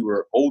friends who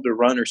were older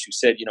runners who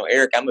said,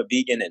 Eric, I'm a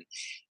vegan, and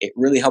it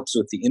really helps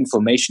with the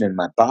inflammation in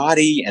my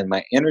body and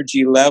my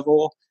energy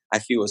level. I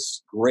feel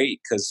it's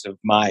great because of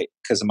my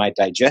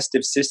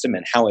digestive system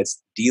and how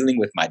it's dealing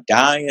with my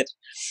diet.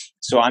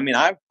 So I mean,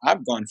 I've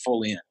gone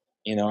full in,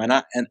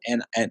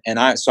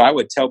 so I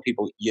would tell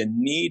people, you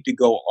need to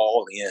go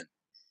all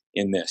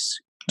in this.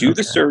 Do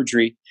the Okay.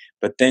 surgery,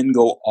 but then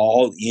go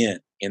all in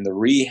the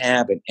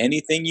rehab and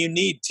anything you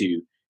need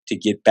to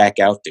get back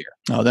out there.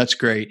 Oh, that's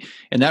great.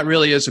 And that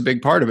really is a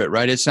big part of it,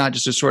 right? It's not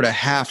just a sort of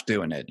half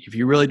doing it. If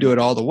you really do it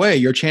all the way,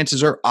 your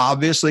chances are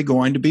obviously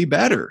going to be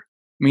better.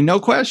 I mean, no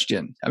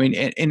question. I mean,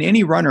 and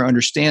any runner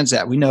understands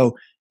that. We know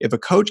if a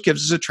coach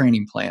gives us a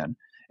training plan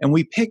and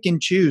we pick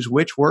and choose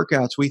which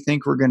workouts we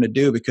think we're going to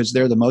do because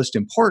they're the most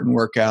important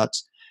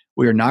workouts,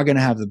 we are not going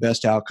to have the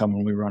best outcome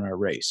when we run our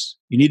race.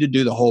 You need to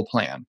do the whole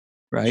plan,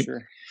 right?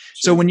 Sure.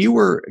 So Sure. when you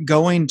were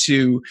going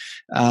to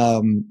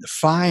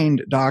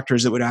find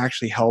doctors that would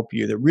actually help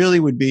you, that really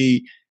would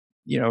be,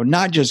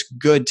 not just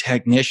good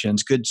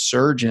technicians, good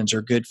surgeons,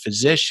 or good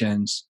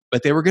physicians,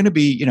 but they were going to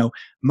be,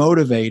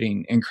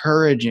 motivating,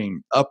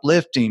 encouraging,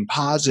 uplifting,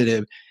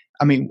 positive.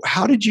 I mean,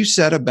 how did you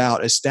set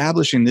about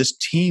establishing this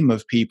team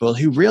of people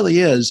who really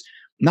is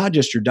not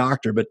just your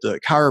doctor, but the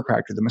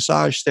chiropractor, the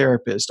massage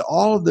therapist,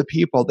 all of the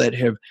people that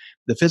have,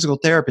 the physical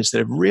therapists that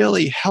have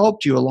really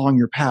helped you along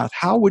your path?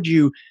 How would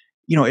you,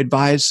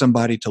 advise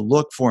somebody to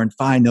look for and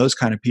find those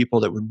kind of people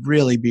that would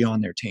really be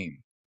on their team?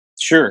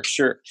 Sure,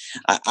 sure.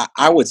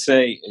 I would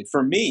say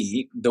for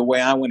me, the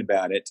way I went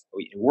about it,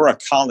 we're a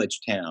college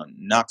town.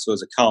 Knoxville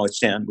is a college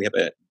town. We have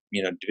a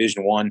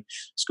Division I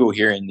school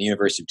here in the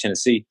University of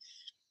Tennessee.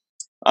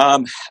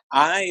 Um,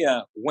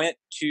 I went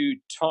to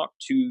talk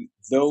to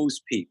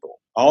those people,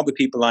 all the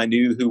people I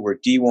knew who were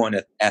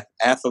D1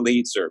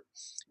 athletes or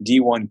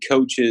D1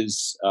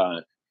 coaches,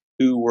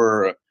 who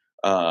were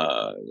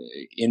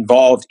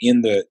involved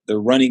in the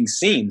running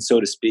scene, so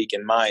to speak,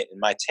 in my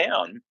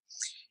town.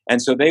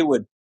 And so they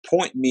would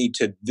point me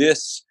to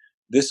this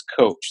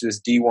coach,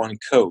 this D1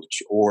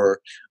 coach,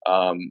 or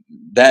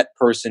that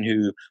person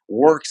who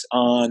works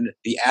on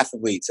the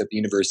athletes at the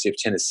University of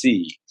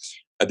Tennessee,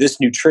 this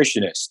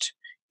nutritionist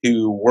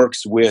who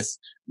works with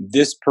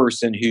this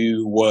person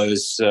who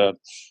was a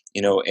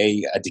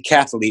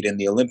decathlete in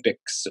the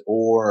Olympics,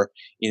 or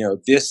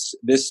this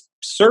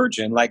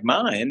surgeon like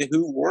mine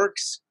who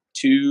works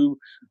to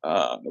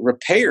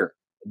repair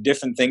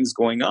different things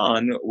going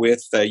on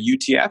with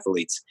UT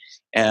athletes.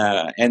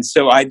 And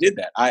so I did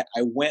that. I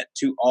went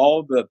to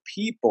all the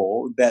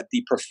people that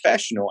the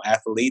professional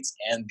athletes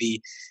and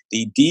the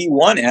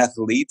D1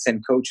 athletes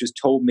and coaches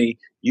told me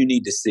you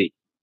need to see.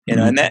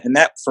 And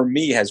that for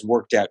me has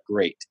worked out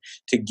great,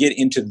 to get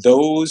into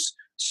those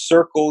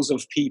circles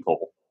of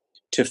people,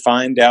 to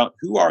find out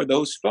who are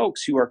those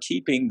folks who are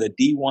keeping the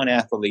D1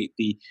 athlete,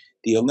 the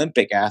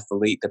Olympic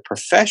athlete, the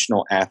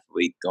professional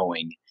athlete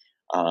going,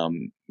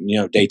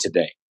 day to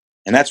day.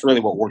 And that's really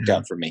what worked Yeah.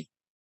 out for me.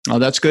 Oh,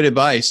 that's good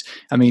advice.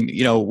 I mean,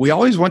 we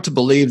always want to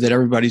believe that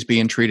everybody's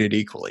being treated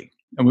equally.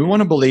 And we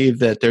want to believe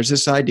that there's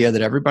this idea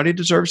that everybody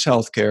deserves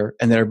healthcare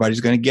and that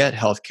everybody's going to get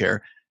healthcare.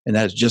 And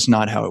that's just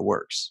not how it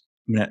works.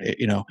 I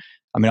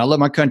love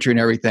my country and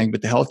everything,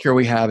 but the healthcare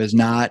we have is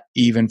not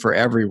even for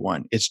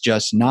everyone. It's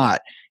just not.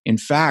 In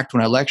fact,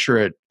 when I lecture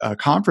at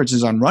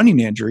conferences on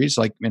running injuries,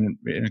 like in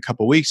a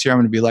couple of weeks here, I'm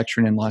going to be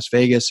lecturing in Las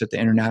Vegas at the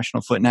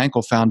International Foot and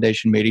Ankle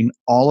Foundation meeting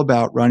all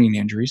about running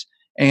injuries.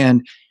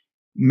 And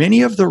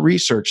many of the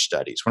research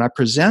studies, when I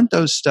present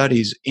those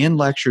studies in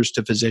lectures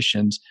to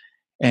physicians,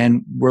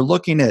 and we're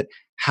looking at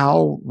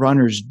how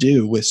runners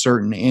do with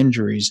certain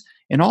injuries,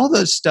 in all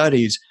those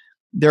studies,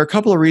 there are a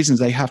couple of reasons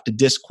they have to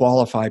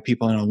disqualify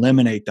people and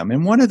eliminate them.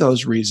 And one of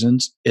those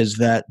reasons is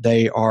that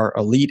they are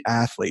elite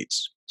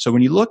athletes. So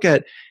when you look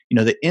at,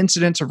 the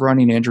incidence of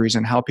running injuries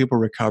and how people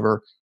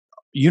recover,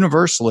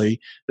 universally,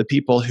 the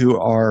people who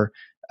are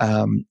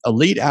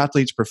elite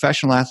athletes,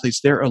 professional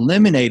athletes, they're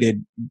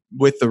eliminated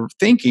with the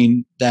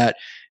thinking that,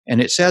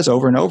 and it says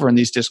over and over in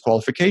these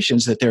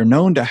disqualifications, that they're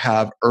known to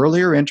have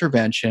earlier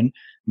intervention,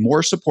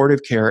 more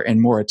supportive care,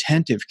 and more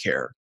attentive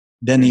care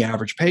than the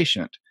average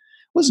patient.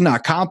 Well, it's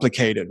not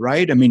complicated,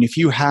 right? I mean, if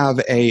you have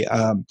a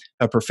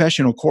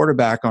professional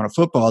quarterback on a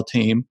football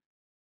team,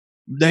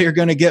 they are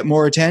going to get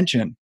more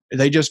attention.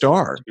 They just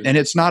are. And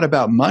it's not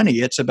about money.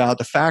 It's about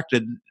the fact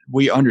that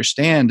we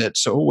understand that,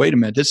 so wait a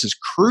minute, this is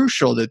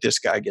crucial that this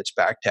guy gets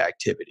back to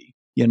activity,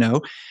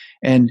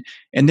 and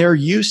they're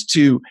used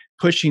to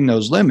pushing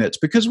those limits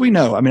because we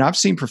know, I've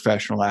seen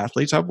professional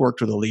athletes. I've worked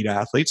with elite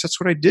athletes. That's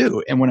what I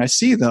do. And when I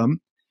see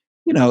them,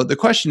 the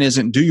question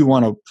isn't, do you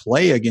want to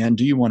play again?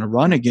 Do you want to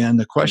run again?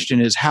 The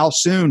question is, how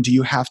soon do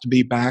you have to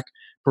be back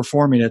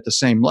performing at the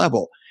same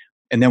level?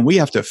 And then we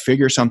have to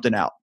figure something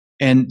out.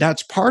 And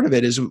that's part of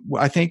it. Is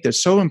I think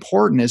that's so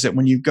important is that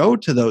when you go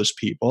to those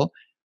people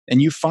and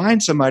you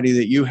find somebody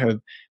that you have,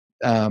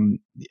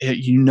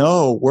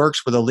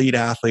 works with elite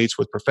athletes,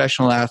 with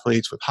professional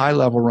athletes, with high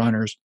level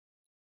runners,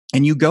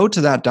 and you go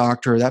to that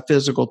doctor or that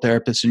physical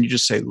therapist and you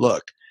just say,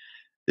 look,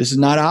 this is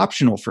not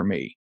optional for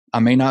me. I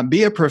may not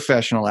be a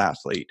professional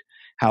athlete.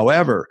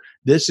 However,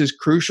 this is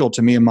crucial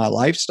to me in my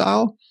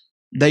lifestyle.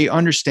 They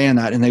understand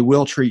that and they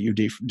will treat you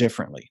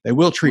differently. They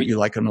will treat you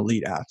like an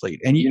elite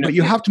athlete. And but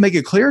you have to make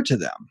it clear to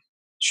them.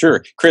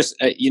 Sure. Chris,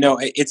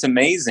 it's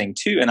amazing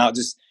too. And I'll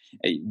just,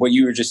 what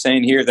you were just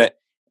saying here, that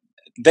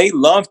they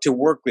love to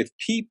work with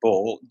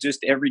people,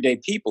 just everyday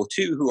people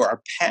too, who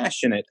are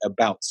passionate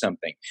about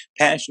something,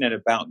 passionate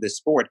about this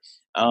sport.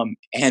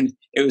 And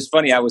it was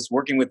funny. I was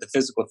working with the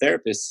physical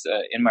therapist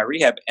in my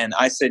rehab, and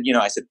I said,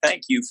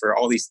 thank you for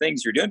all these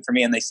things you're doing for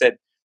me. And they said,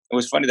 it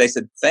was funny. They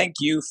said, thank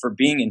you for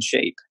being in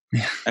shape.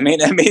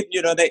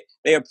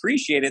 They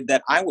appreciated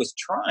that I was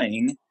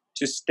trying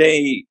to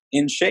stay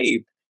in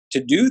shape to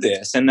do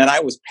this and that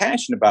I was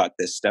passionate about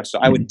this stuff. So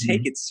I would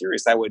take it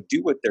serious. I would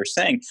do what they're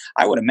saying.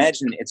 I would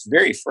imagine it's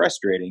very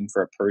frustrating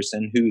for a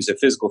person who's a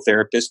physical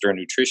therapist or a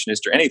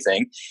nutritionist or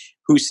anything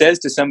who says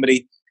to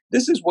somebody,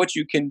 this is what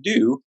you can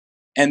do,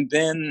 and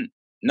then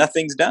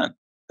nothing's done.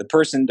 The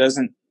person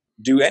doesn't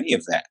do any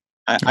of that.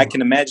 I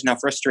can imagine how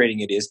frustrating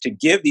it is to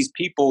give these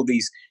people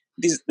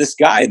this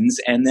guidance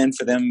and then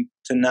for them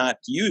to not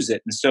use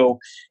it. And so,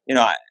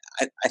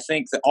 I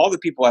think that all the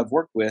people I've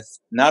worked with,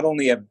 not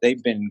only have they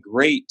been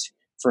great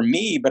for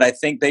me, but I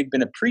think they've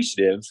been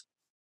appreciative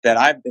that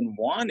I've been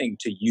wanting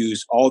to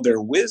use all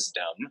their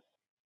wisdom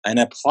and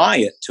apply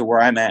it to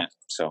where I'm at.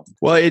 So,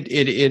 well,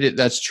 it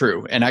that's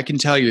true. And I can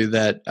tell you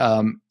that,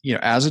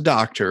 as a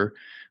doctor,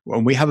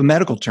 when we have a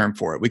medical term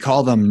for it, we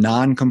call them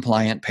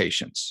non-compliant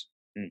patients,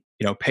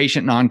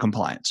 patient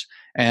non-compliance.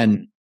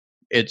 And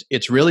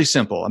it's really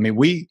simple.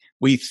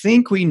 We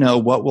think we know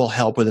what will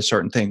help with a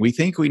certain thing. We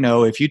think we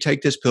know if you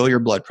take this pill,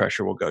 your blood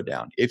pressure will go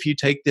down. If you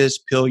take this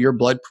pill, your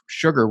blood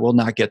sugar will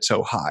not get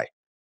so high.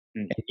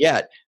 And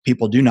yet,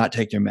 people do not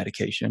take their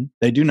medication.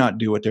 They do not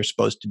do what they're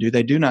supposed to do.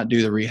 They do not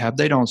do the rehab.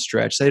 They don't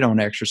stretch. They don't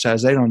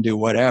exercise. They don't do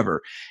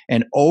whatever.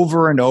 And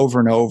over and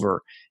over and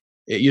over,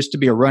 it used to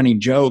be a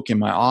running joke in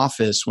my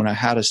office when I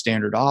had a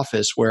standard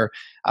office where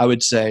I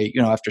would say,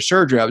 after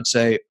surgery, I would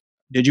say,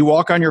 did you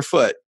walk on your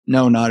foot?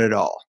 No, not at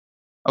all.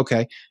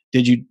 Okay.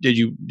 Did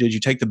you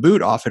take the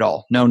boot off at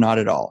all? No, not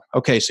at all.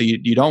 Okay. So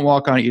you don't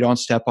walk on it. You don't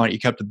step on it. You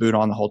kept the boot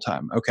on the whole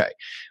time. Okay.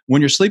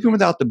 When you're sleeping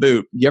without the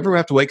boot, you ever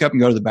have to wake up and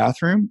go to the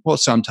bathroom? Well,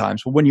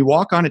 sometimes. But when you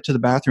walk on it to the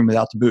bathroom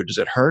without the boot, does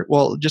it hurt?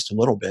 Well, just a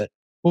little bit.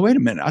 Well, wait a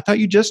minute. I thought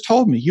you just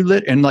told me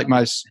and like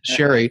my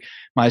Sherry,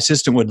 my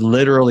assistant would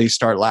literally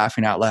start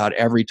laughing out loud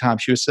every time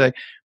she would say,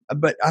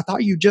 but I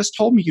thought you just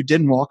told me you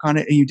didn't walk on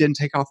it and you didn't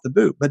take off the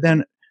boot. But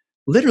then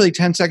literally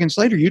 10 seconds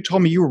later, you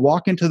told me you were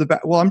walking to the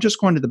bathroom. Well, I'm just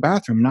going to the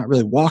bathroom, not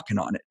really walking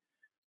on it.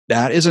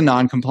 That is a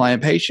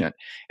non-compliant patient.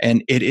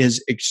 And it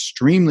is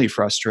extremely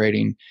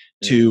frustrating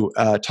to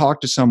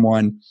talk to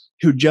someone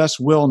who just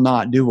will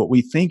not do what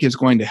we think is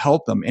going to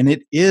help them. And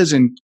it is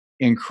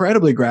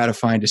incredibly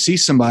gratifying to see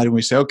somebody when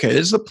we say, okay,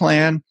 this is the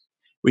plan.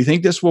 We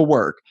think this will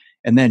work.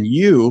 And then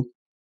you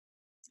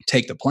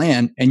take the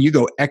plan and you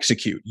go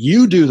execute.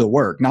 You do the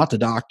work, not the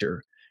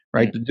doctor.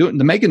 right?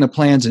 The making the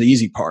plans is the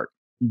easy part.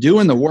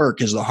 Doing the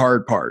work is the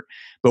hard part.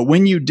 But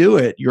when you do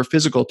it, your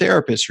physical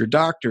therapists, your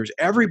doctors,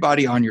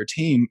 everybody on your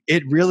team,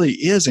 it really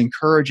is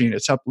encouraging.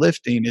 It's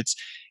uplifting.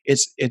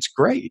 It's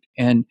great.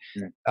 And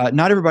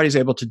not everybody's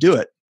able to do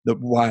it.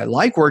 Why I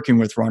like working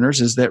with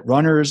runners is that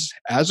runners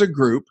as a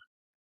group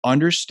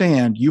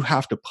understand you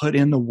have to put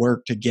in the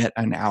work to get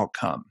an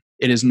outcome.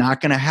 It is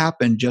not going to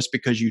happen just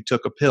because you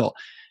took a pill.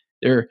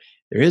 There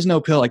is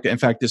no pill like that. In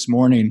fact, this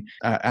morning,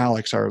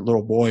 Alex, our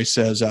little boy,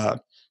 says,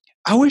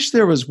 I wish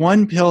there was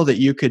one pill that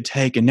you could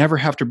take and never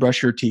have to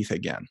brush your teeth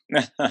again.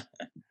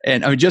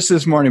 And I mean, just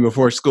this morning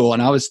before school,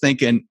 and I was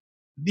thinking,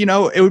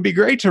 it would be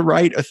great to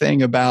write a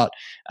thing about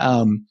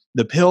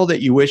the pill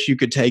that you wish you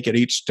could take at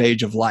each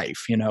stage of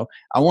life.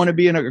 I want to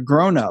be a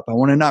grown up. I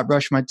want to not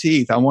brush my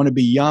teeth. I want to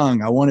be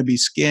young. I want to be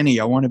skinny.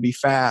 I want to be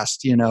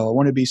fast. I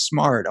want to be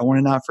smart. I want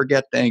to not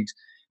forget things.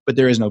 But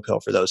there is no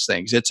pill for those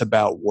things. It's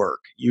about work.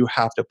 You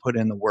have to put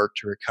in the work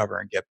to recover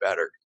and get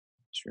better.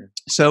 Sure.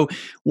 So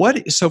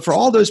for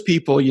all those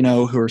people,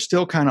 who are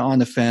still kind of on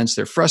the fence,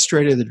 they're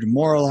frustrated, they're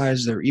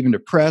demoralized, they're even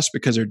depressed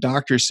because their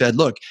doctor said,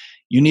 look,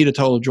 you need a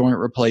total joint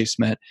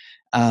replacement.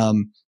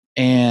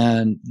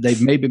 And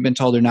they've maybe been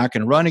told they're not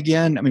going to run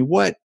again. I mean,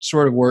 what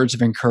sort of words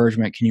of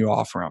encouragement can you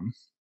offer them?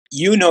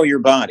 You know your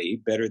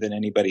body better than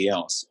anybody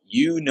else.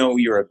 You know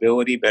your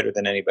ability better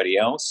than anybody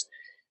else.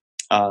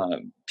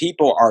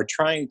 People are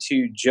trying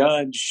to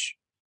judge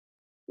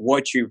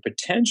what your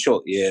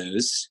potential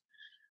is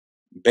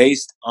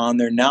based on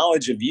their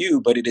knowledge of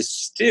you, but it is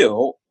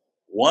still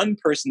one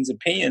person's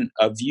opinion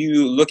of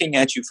you looking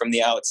at you from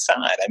the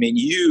outside. I mean,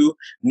 you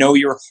know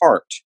your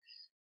heart,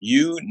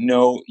 you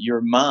know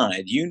your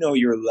mind, you know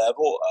your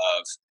level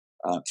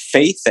of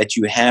faith that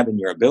you have in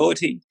your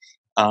ability,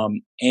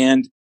 and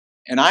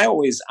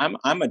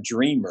I'm a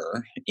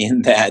dreamer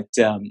in that.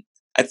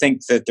 I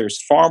think that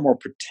there's far more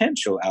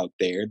potential out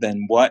there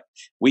than what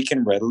we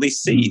can readily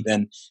see,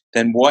 than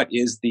what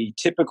is the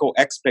typical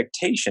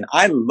expectation.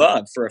 I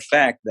love for a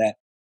fact that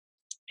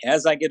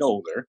as I get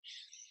older,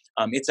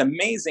 it's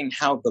amazing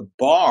how the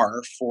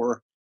bar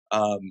for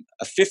a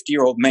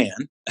 50-year-old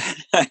man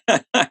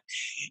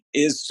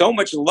is so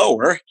much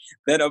lower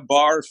than a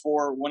bar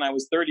for when I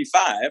was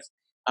 35.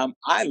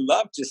 I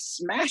love to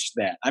smash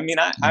that. I mean,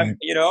 I'm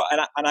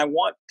and I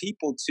want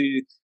people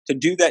to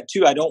do that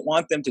too. I don't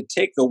want them to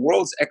take the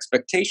world's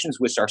expectations,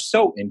 which are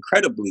so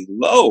incredibly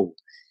low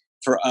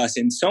for us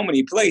in so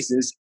many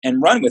places,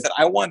 and run with it.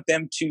 I want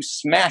them to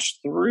smash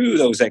through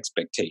those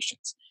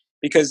expectations,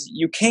 because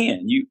you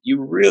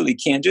really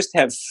can. Just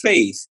have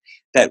faith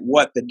that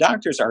what the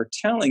doctors are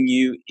telling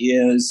you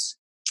is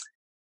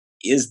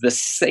the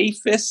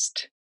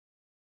safest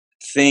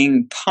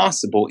thing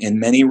possible in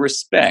many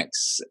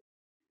respects.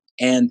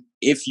 And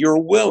if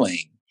you're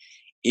willing,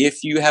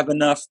 if you have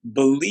enough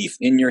belief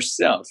in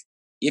yourself,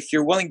 if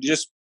you're willing to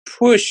just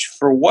push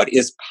for what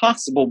is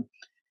possible,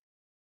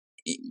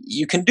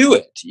 you can do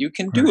it. You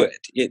can do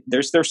it.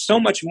 There's so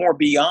much more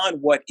beyond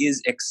what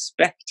is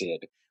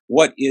expected,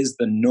 what is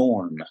the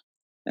norm.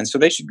 And so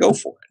they should go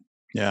for it.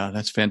 Yeah,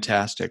 that's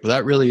fantastic. Well,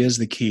 that really is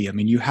the key. I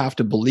mean, you have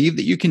to believe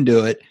that you can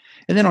do it,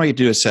 and then all you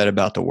do is set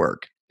about the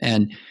work.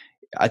 And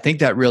I think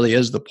that really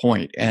is the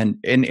point. And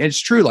it's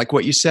true, like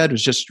what you said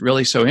was just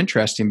really so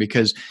interesting,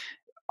 because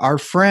our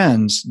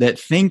friends that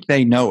think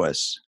they know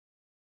us,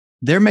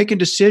 they're making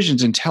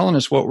decisions and telling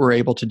us what we're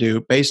able to do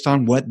based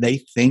on what they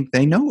think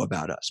they know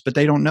about us, but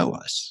they don't know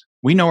us.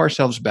 We know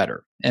ourselves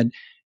better. And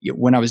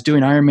when I was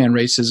doing Ironman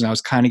races and I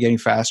was kind of getting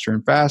faster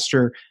and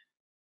faster,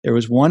 there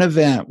was one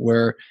event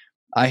where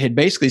I had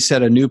basically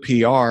set a new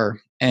PR,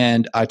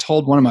 and I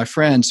told one of my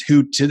friends,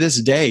 who to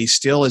this day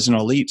still is an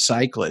elite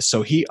cyclist,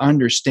 so he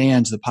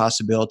understands the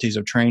possibilities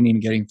of training,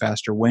 getting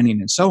faster,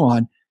 winning, and so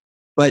on.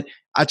 But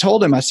I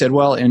told him, I said,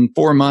 well, in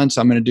 4 months,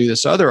 I'm going to do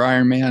this other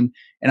Ironman,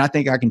 and I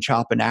think I can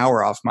chop an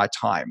hour off my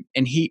time.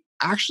 And he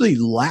actually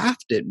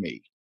laughed at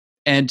me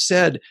and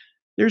said,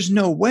 there's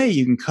no way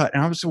you can cut.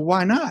 And I was like,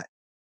 why not?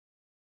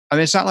 I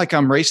mean, it's not like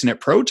I'm racing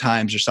at pro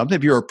times or something.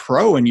 If you're a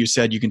pro and you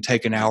said you can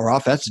take an hour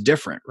off, that's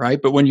different,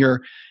 right? But when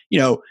you're,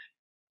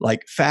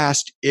 like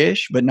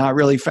fast-ish, but not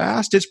really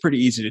fast, it's pretty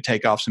easy to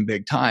take off some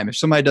big time. If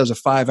somebody does a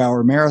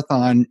 5-hour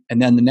marathon and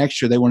then the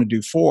next year they want to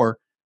do 4,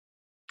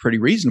 pretty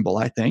reasonable,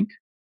 I think.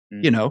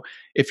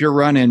 If you're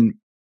running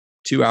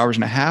 2 hours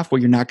and a half,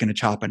 well, you're not going to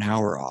chop an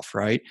hour off,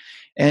 right?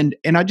 And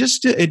it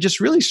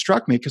just really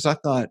struck me, because I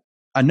thought,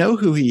 I know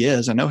who he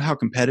is. I know how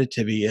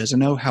competitive he is. I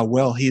know how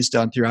well he's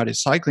done throughout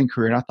his cycling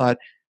career. And I thought,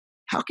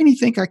 how can he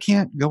think I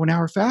can't go an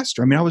hour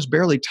faster? I mean, I was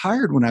barely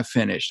tired when I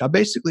finished. I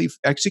basically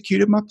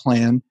executed my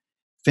plan,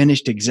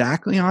 finished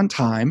exactly on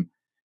time,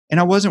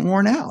 and I wasn't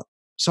worn out.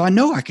 So I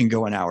know I can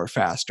go an hour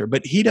faster,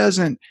 but he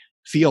doesn't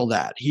feel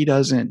that. He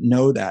doesn't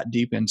know that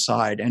deep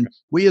inside. And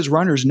we as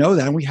runners know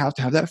that, and we have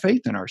to have that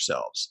faith in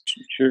ourselves.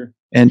 Sure.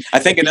 And I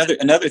think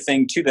another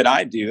thing too that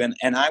I do,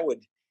 and I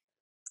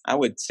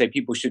would say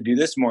people should do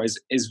this more,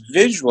 is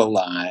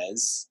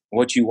visualize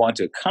what you want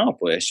to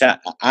accomplish.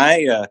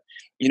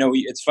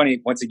 It's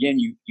funny. Once again,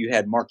 you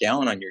had Mark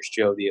Allen on your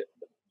show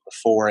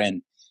before,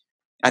 and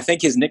I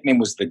think his nickname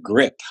was the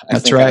Grip.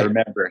 That's right. I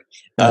remember.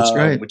 That's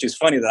right. Which is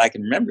funny that I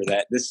can remember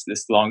that this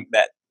long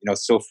that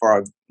so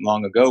far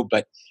long ago.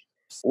 But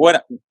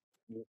what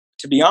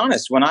to be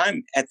honest, when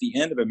I'm at the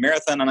end of a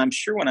marathon, and I'm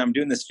sure when I'm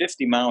doing this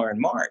 50-miler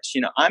in March,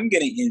 I'm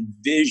going to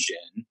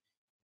envision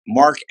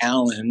Mark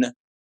Allen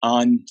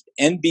on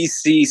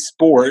NBC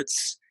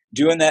Sports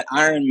doing that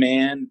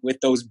Ironman with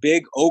those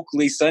big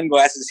Oakley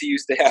sunglasses he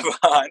used to have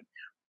on,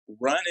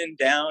 running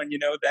down,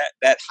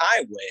 that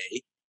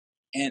highway,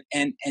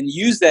 and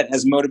use that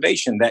as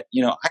motivation that,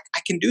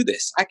 I can do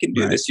this. I can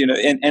do Right. this,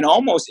 and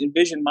almost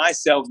envision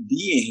myself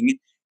being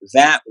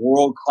that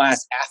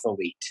world-class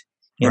athlete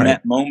in Right.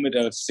 that moment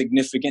of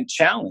significant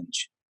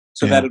challenge,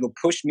 so Yeah. that it'll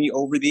push me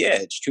over the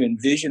edge to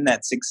envision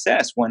that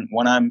success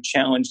when I'm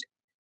challenged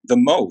the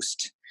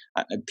most.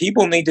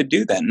 People need to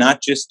do that,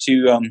 not just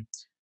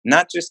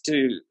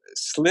to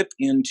slip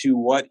into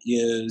what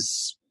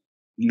is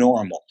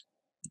normal,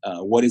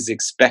 what is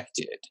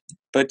expected,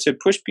 but to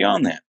push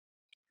beyond that.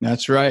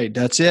 That's right.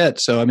 That's it.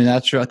 So, I mean,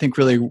 that's, I think,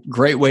 really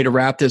great way to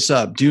wrap this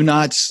up. Do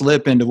not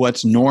slip into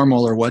what's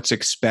normal or what's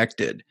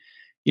expected,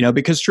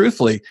 because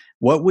truthfully,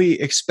 what we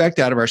expect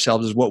out of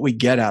ourselves is what we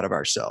get out of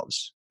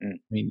ourselves. I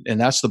mean,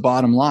 and that's the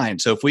bottom line.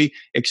 So if we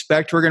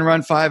expect we're going to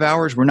run 5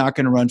 hours, we're not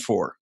going to run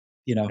 4,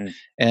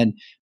 and,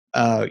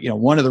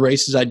 one of the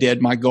races I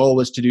did, my goal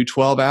was to do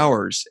 12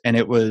 hours and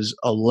it was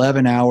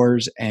 11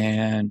 hours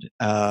and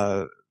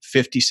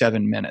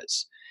 57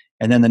 minutes.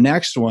 And then the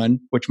next one,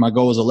 which my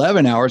goal was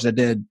 11 hours, I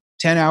did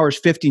 10 hours,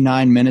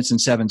 59 minutes and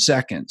 7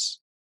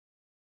 seconds.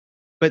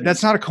 But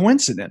that's not a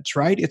coincidence,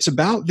 right? It's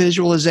about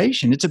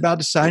visualization. It's about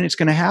deciding it's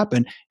going to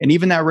happen. And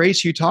even that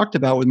race you talked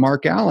about with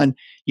Mark Allen,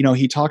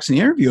 he talks in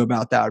the interview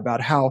about that,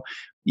 about how,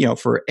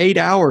 for 8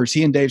 hours,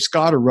 he and Dave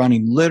Scott are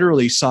running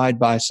literally side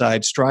by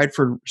side, stride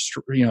for,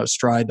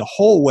 stride the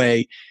whole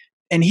way.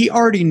 And he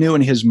already knew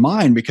in his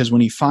mind, because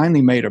when he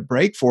finally made a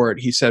break for it,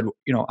 he said,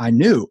 I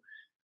knew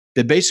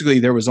that basically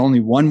there was only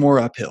one more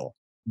uphill.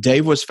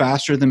 Dave was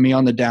faster than me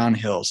on the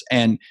downhills.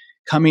 And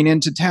coming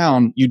into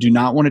town, you do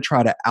not want to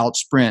try to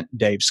outsprint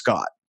Dave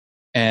Scott.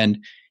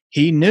 And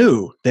he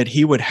knew that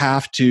he would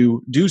have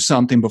to do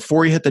something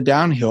before he hit the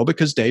downhill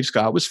because Dave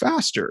Scott was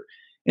faster.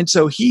 And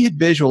so he had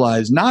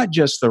visualized not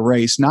just the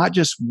race, not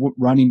just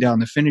running down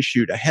the finish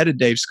chute ahead of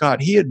Dave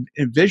Scott. He had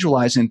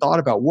visualized and thought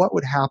about what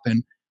would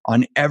happen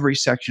on every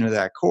section of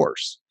that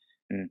course.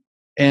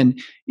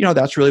 And,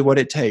 that's really what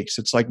it takes.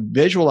 It's like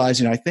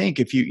visualizing. I think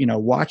if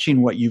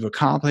watching what you've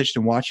accomplished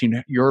and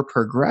watching your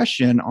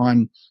progression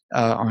on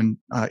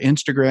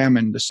Instagram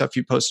and the stuff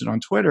you posted on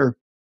Twitter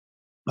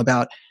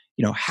about,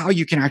 how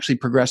you can actually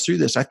progress through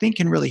this, I think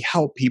can really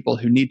help people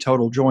who need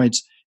total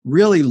joints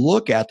really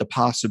look at the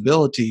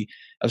possibility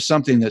of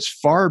something that's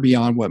far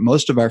beyond what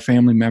most of our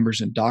family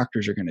members and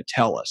doctors are going to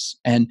tell us.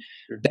 And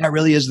that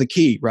really is the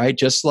key, right?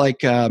 Just like,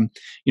 the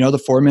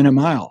 4-minute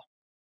mile.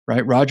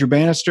 Right? Roger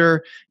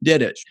Bannister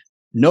did it.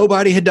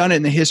 Nobody had done it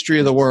in the history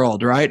of the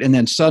world, right? And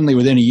then suddenly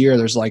within a year,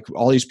 there's like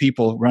all these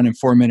people running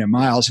 4-minute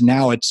miles. And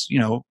now it's,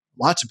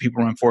 lots of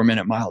people run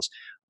 4-minute miles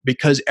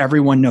because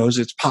everyone knows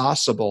it's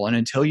possible. And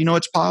until you know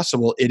it's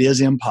possible, it is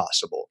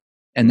impossible.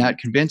 And that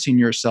convincing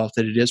yourself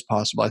that it is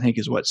possible, I think,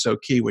 is what's so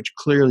key, which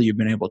clearly you've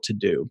been able to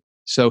do.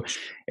 So,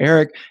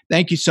 Eric,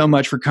 thank you so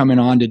much for coming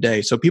on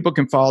today. So people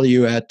can follow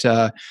you at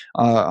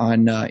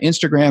on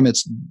Instagram.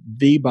 It's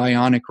The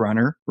Bionic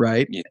Runner,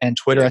 right? Yeah. And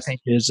Twitter, yes. I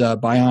think, is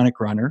Bionic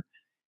Runner.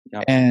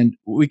 Yep. And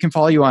we can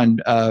follow you on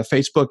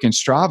Facebook and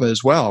Strava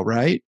as well,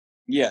 right?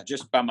 Yeah,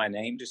 just by my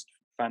name. Just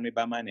find me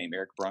by my name,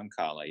 Eric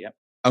Broncala. Yep.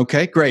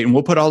 Okay, great. And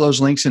we'll put all those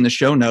links in the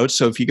show notes.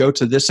 So if you go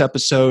to this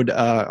episode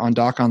on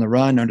Doc on the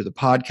Run, under the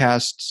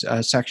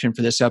podcast section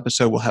for this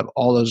episode, we'll have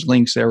all those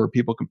links there where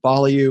people can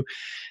follow you.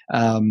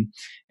 And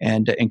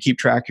keep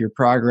track of your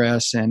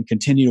progress and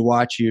continue to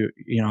watch you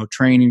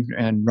training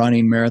and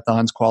running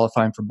marathons,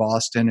 qualifying for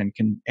Boston,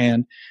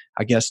 and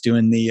I guess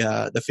doing the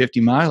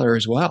 50-miler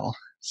as well.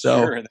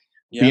 So sure.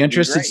 Yeah, be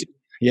interested.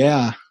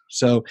 Yeah.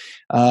 So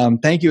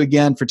thank you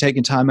again for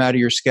taking time out of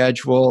your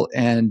schedule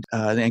and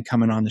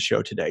coming on the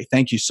show today.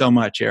 Thank you so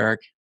much,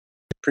 Eric.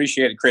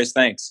 Appreciate it, Chris.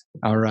 Thanks.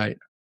 All right.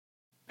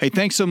 Hey,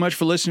 thanks so much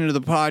for listening to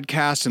the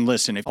podcast. And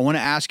listen, if I want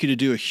to ask you to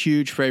do a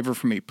huge favor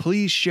for me,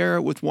 please share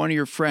it with one of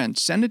your friends.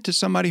 Send it to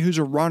somebody who's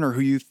a runner who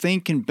you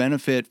think can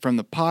benefit from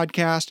the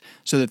podcast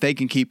so that they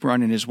can keep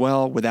running as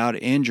well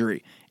without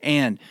injury.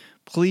 And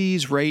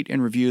please rate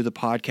and review the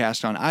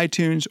podcast on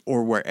iTunes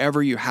or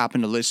wherever you happen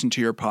to listen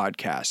to your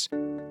podcasts.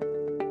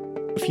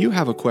 If you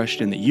have a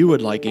question that you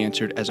would like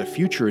answered as a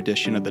future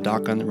edition of the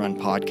Doc on the Run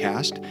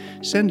podcast,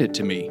 send it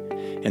to me.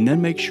 And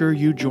then make sure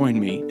you join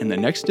me in the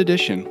next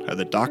edition of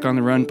the Doc on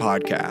the Run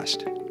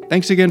podcast.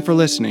 Thanks again for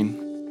listening.